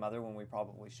Heavenly Mother when we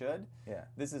probably should. Yeah.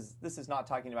 This is not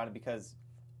talking about it because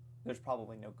there's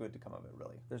probably no good to come of it,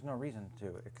 really. There's no reason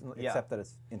to, except that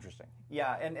it's interesting.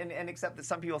 Yeah, and except that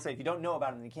some people say if you don't know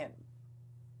about it,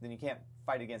 then you can't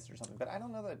fight against it or something. But I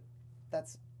don't know that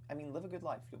that's... I mean, live a good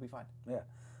life. You'll be fine. Yeah.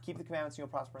 Keep the commandments and you'll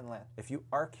prosper in the land. If you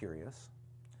are curious,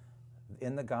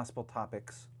 in the Gospel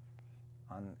Topics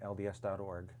on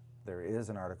LDS.org, there is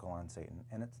an article on Satan,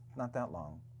 and it's not that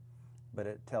long, but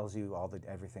it tells you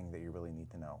everything that you really need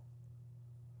to know.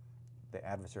 The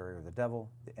adversary or the devil,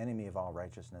 the enemy of all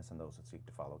righteousness and those that seek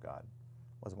to follow God,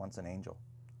 was once an angel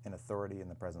in authority in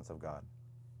the presence of God,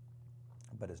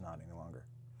 but is not any longer.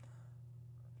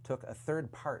 Took a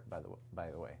third part, by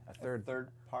the way, a third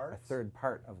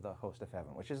part of the host of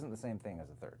heaven, which isn't the same thing as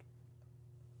a third.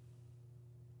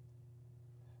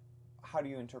 How do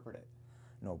you interpret it?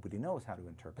 Nobody knows how to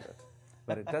interpret it.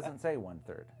 But it doesn't say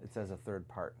 1/3. It says a third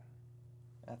part.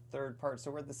 A third part.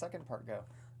 So where'd the second part go?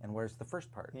 And where's the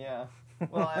first part? Yeah.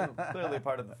 Well, I'm clearly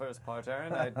part of the first part,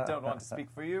 Aaron. I don't want to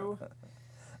speak for you.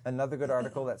 Another good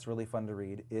article that's really fun to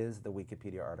read is the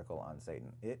Wikipedia article on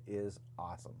Satan. It is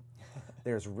awesome.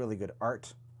 There's really good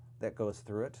art that goes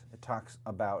through it. It talks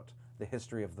about the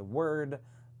history of the word,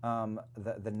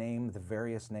 the name, the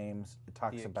various names. It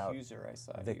talks about the accuser. I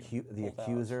saw the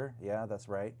accuser. Yeah, that's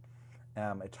right.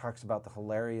 It talks about the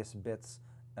hilarious bits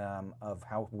of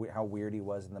how weird he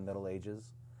was in the Middle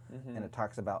Ages, and it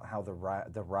talks about how the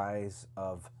rise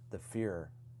of the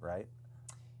fear, right?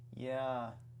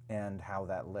 Yeah. And how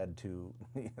that led to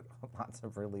lots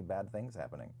of really bad things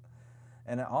happening.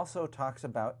 And it also talks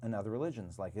about in other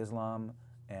religions like Islam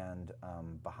and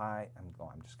Baha'i.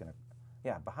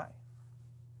 Baha'i.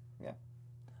 Yeah.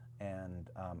 And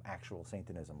actual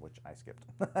Satanism, which I skipped.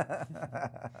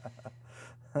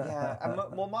 Yeah.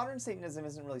 Well, modern Satanism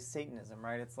isn't really Satanism,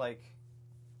 right?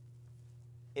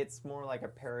 It's more like a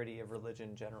parody of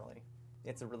religion generally.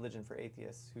 It's a religion for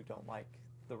atheists who don't like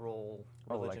the role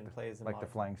religion plays in the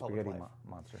flying spaghetti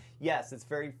monster. Yes, it's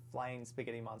very flying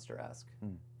spaghetti monster-esque.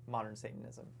 Modern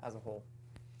Satanism as a whole.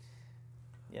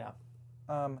 Yeah.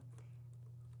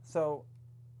 So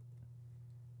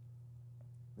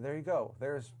there you go.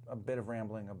 There's a bit of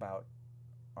rambling about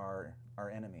our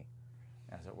enemy,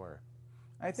 as it were.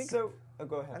 I think so. Oh,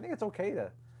 go ahead. I think it's okay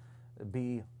to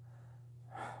be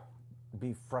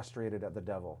frustrated at the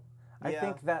devil. Yeah. I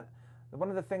think that one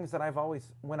of the things that I've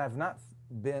always, when I've not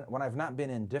been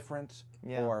indifferent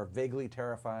or vaguely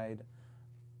terrified,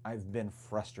 I've been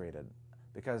frustrated,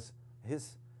 because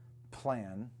his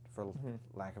plan, for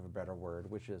lack of a better word,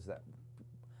 which is that,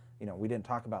 we didn't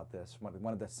talk about this.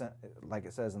 One of the, like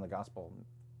it says in the gospel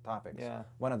topics,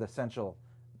 one of the central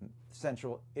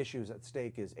issues at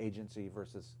stake is agency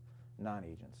versus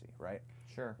non-agency, right?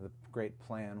 Sure. The great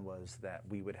plan was that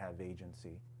we would have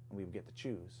agency and we would get to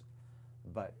choose,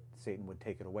 but Satan would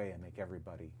take it away and make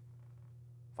everybody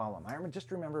follow him. I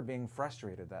just remember being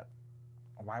frustrated that,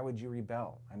 why would you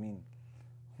rebel? I mean,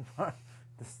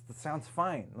 this sounds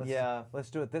fine. Let's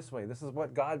do it this way. This is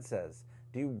what God says.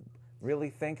 Do you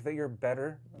really think that you're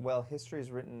better? Well, history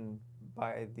is written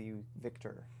by the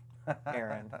victor,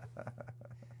 Aaron.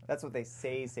 That's what they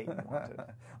say Satan wanted.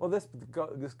 Well, this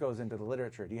goes into the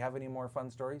literature. Do you have any more fun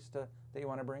stories that you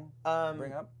want to bring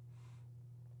up?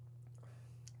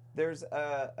 There's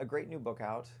a great new book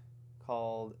out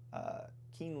called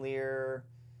King Lear,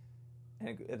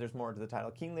 and there's more to the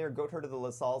title. King Lear, Goatherd of the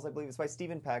LaSalles, I believe. It's by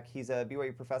Stephen Peck. He's a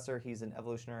BYU professor. He's an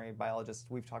evolutionary biologist.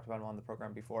 We've talked about him on the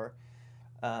program before.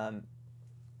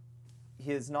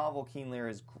 His novel, King Lear,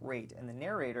 is great, and the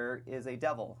narrator is a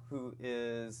devil who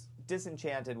is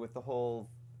disenchanted with the whole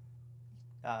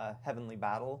heavenly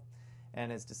battle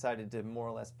and has decided to more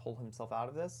or less pull himself out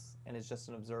of this and is just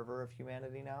an observer of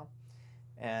humanity now.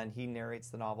 And he narrates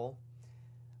the novel.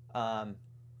 And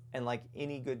like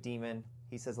any good demon,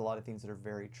 he says a lot of things that are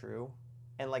very true.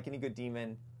 And like any good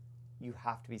demon, you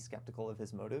have to be skeptical of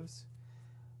his motives.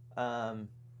 I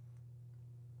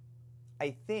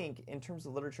think in terms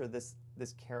of literature, this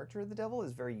character of the devil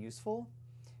is very useful,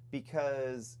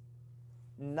 because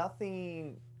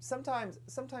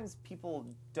sometimes people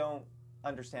don't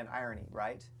understand irony,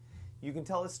 right? You can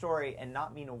tell a story and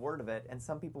not mean a word of it, and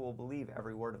some people will believe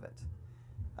every word of it.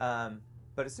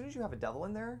 But as soon as you have a devil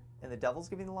in there, and the devil's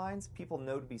giving the lines, people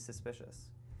know to be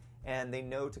suspicious, and they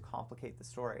know to complicate the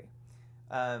story.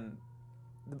 The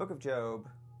Book of Job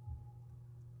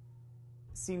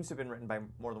seems to have been written by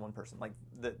more than one person. Like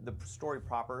the story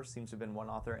proper seems to have been one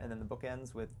author, and then the book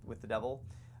ends with the devil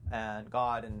and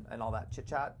God and all that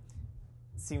chit-chat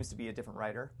seems to be a different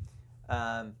writer,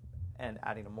 and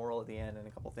adding a moral at the end and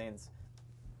a couple things.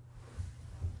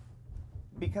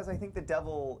 Because I think the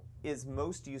devil is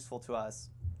most useful to us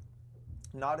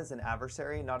not as an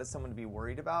adversary, not as someone to be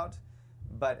worried about,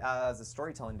 but as a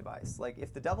storytelling device. Like,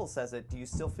 if the devil says it, do you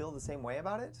still feel the same way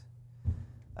about it?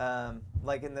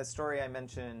 Like in the story I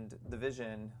mentioned, The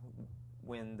Vision,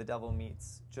 when the devil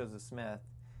meets Joseph Smith,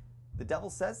 the devil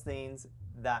says things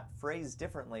that, phrased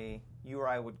differently, you or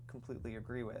I would completely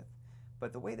agree with.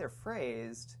 But the way they're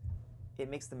phrased, it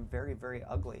makes them very, very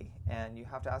ugly. And you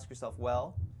have to ask yourself,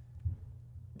 well,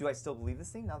 do I still believe this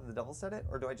thing now that the devil said it?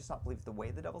 Or do I just not believe the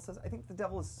way the devil says it? I think the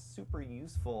devil is super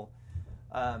useful.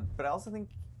 But I also think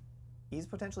he's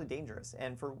potentially dangerous.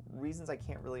 And for reasons I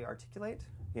can't really articulate.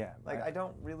 Yeah. Like, I'm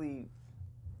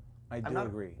not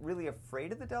agree. really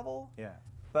afraid of the devil. Yeah.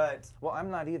 But... Well, I'm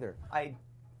not either.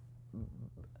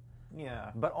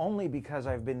 Yeah. But only because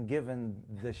I've been given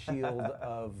the shield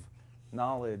of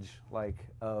knowledge, like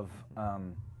of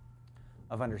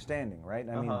understanding, right?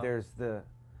 I mean, there's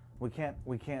we can't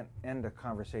end a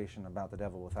conversation about the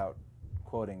devil without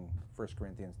quoting 1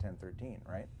 Corinthians 10:13,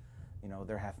 right? You know,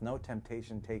 there hath no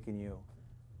temptation taken you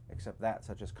except that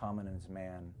such as common is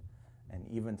man, and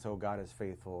even so God is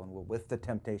faithful and will with the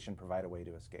temptation provide a way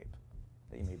to escape,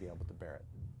 that you may be able to bear it.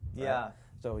 Right? Yeah.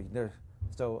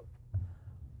 So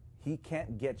he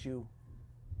can't get you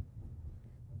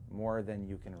more than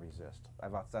you can resist.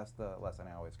 That's the lesson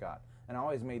I always got, and it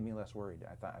always made me less worried.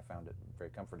 I found it very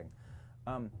comforting.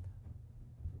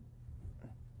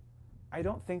 I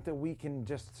don't think that we can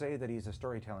just say that he's a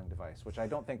storytelling device, which I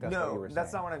don't think that's what you were saying. No,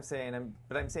 that's not what I'm saying.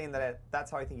 But I'm saying that that's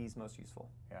how I think he's most useful.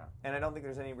 Yeah. And I don't think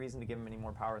there's any reason to give him any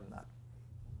more power than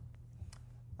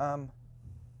that.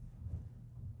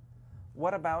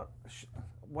 What about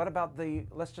the?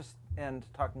 Let's just end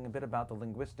talking a bit about the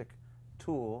linguistic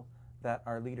tool that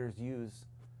our leaders use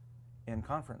in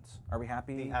conference. Are we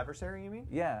happy? The adversary, you mean?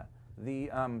 Yeah.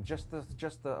 The just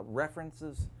the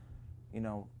references,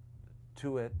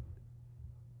 to it,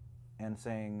 and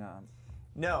saying.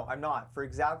 No, I'm not. For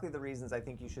exactly the reasons I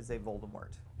think you should say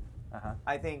Voldemort.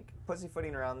 I think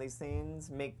pussyfooting around these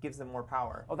things gives them more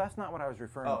power. Oh, that's not what I was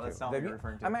referring to. Oh, that's not what you're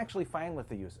referring to. I'm actually fine with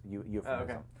the euphemism. Oh,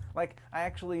 okay. Like,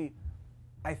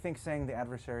 I think saying the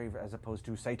adversary as opposed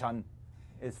to Satan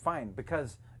is fine,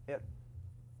 because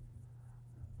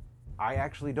I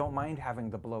actually don't mind having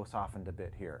the blow softened a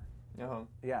bit here.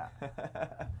 Yeah.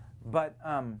 But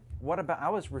what about, I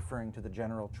was referring to the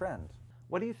general trend.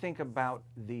 What do you think about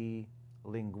the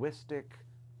linguistic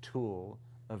tool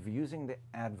of using the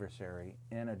adversary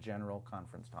in a general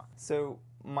conference talk? So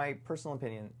my personal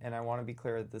opinion, and I want to be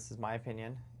clear that this is my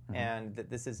opinion, and that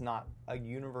this is not a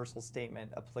universal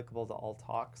statement applicable to all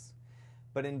talks,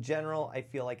 but in general, I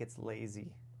feel like it's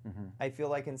lazy. I feel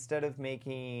like instead of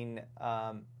making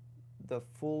the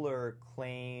fuller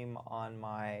claim on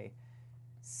my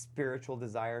spiritual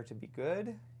desire to be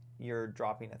good, you're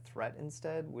dropping a threat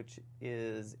instead, which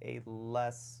is a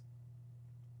less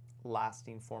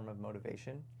lasting form of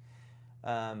motivation.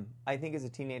 I think as a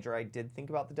teenager, I did think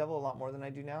about the devil a lot more than I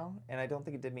do now, and I don't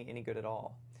think it did me any good at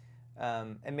all.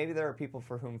 And maybe there are people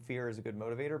for whom fear is a good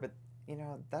motivator, but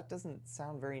that doesn't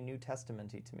sound very New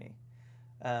Testament-y to me.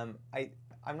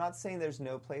 I'm not saying there's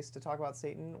no place to talk about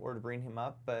Satan or to bring him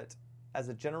up, but as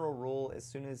a general rule, as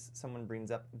soon as someone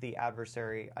brings up the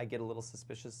adversary, I get a little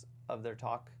suspicious of their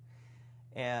talk,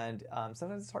 and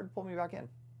sometimes it's hard to pull me back in.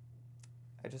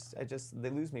 They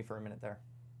lose me for a minute there.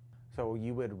 So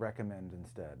you would recommend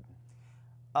instead?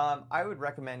 I would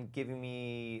recommend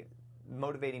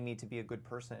motivating me to be a good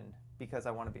person because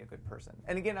I want to be a good person.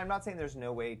 And again, I'm not saying there's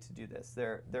no way to do this.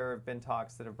 There have been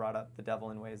talks that have brought up the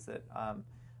devil in ways that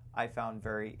I found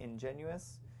very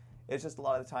ingenuous. It's just a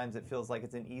lot of the times it feels like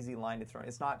it's an easy line to throw in.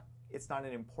 It's not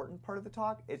an important part of the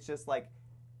talk. It's just like,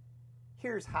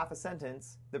 here's half a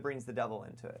sentence that brings the devil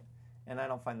into it. And I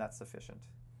don't find that sufficient.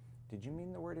 Did you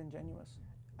mean the word ingenuous?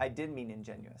 I did mean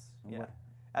ingenuous, yeah.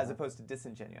 As opposed to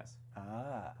disingenuous.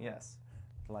 Ah. Yes.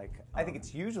 Like I think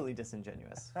it's usually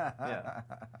disingenuous. Yeah.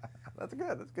 That's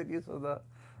good. That's good use of the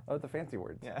fancy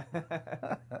words. Yeah.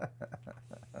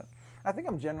 I think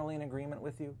I'm generally in agreement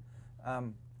with you.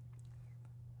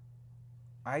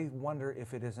 I wonder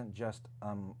if it isn't just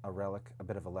a relic, a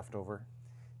bit of a leftover.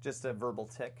 Just a verbal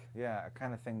tick. Yeah, a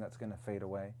kind of thing that's going to fade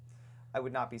away. I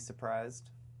would not be surprised.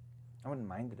 I wouldn't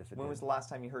mind it if it When did. was the last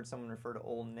time you heard someone refer to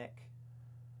Old Nick?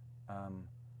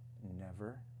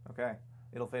 Never. Okay,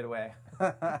 it'll fade away.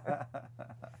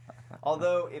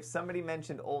 Although, if somebody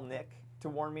mentioned Old Nick to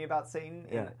warn me about Satan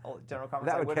in general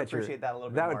conference, I would appreciate that a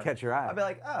little bit more. That would catch your eye. I'd be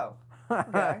like, oh,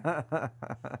 okay.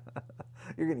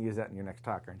 You're going to use that in your next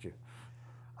talk, aren't you?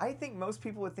 I think most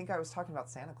people would think I was talking about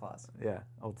Santa Claus. Yeah,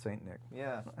 old Saint Nick.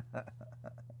 Yeah.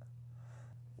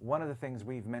 One of the things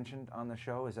we've mentioned on the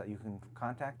show is that you can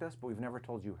contact us, but we've never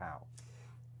told you how.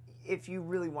 If you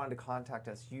really wanted to contact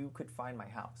us, you could find my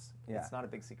house. Yeah. It's not a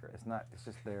big secret. It's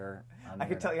just there. I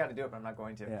could tell you how to do it, but I'm not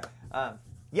going to. Yeah.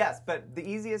 Yes, but the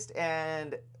easiest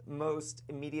and most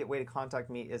immediate way to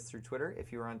contact me is through Twitter.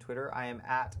 If you're on Twitter, I am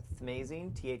at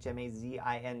Thmazing,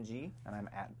 Thmazing. And I'm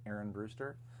at Aaron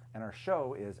Brewster. And our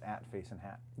show is at Face and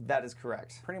Hat. That is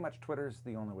correct. Pretty much Twitter's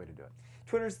the only way to do it.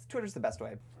 Twitter's the best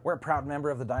way. We're a proud member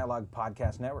of the Dialogue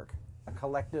Podcast Network, a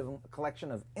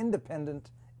collection of independent,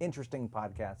 interesting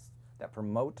podcasts that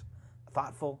promote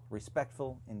thoughtful,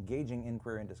 respectful, engaging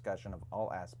inquiry and discussion of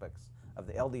all aspects of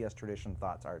the LDS tradition,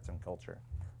 thoughts, arts, and culture.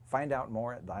 Find out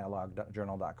more at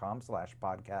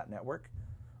dialoguejournal.com/podcatnetwork.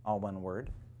 All one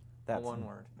word. All one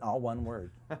word. All one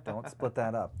word. Don't split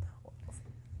that up.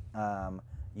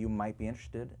 You might be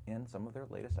interested in some of their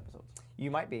latest episodes.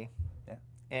 You might be. Yeah.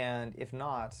 And if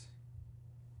not,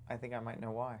 I think I might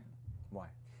know why. Why?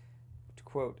 To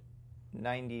quote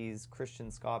 90s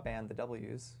Christian ska band The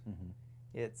W's,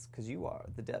 it's because you are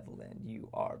the devil and you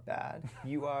are bad.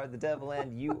 You are the devil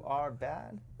and you are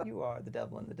bad. You are the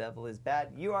devil and the devil is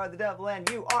bad. You are the devil and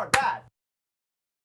you are bad.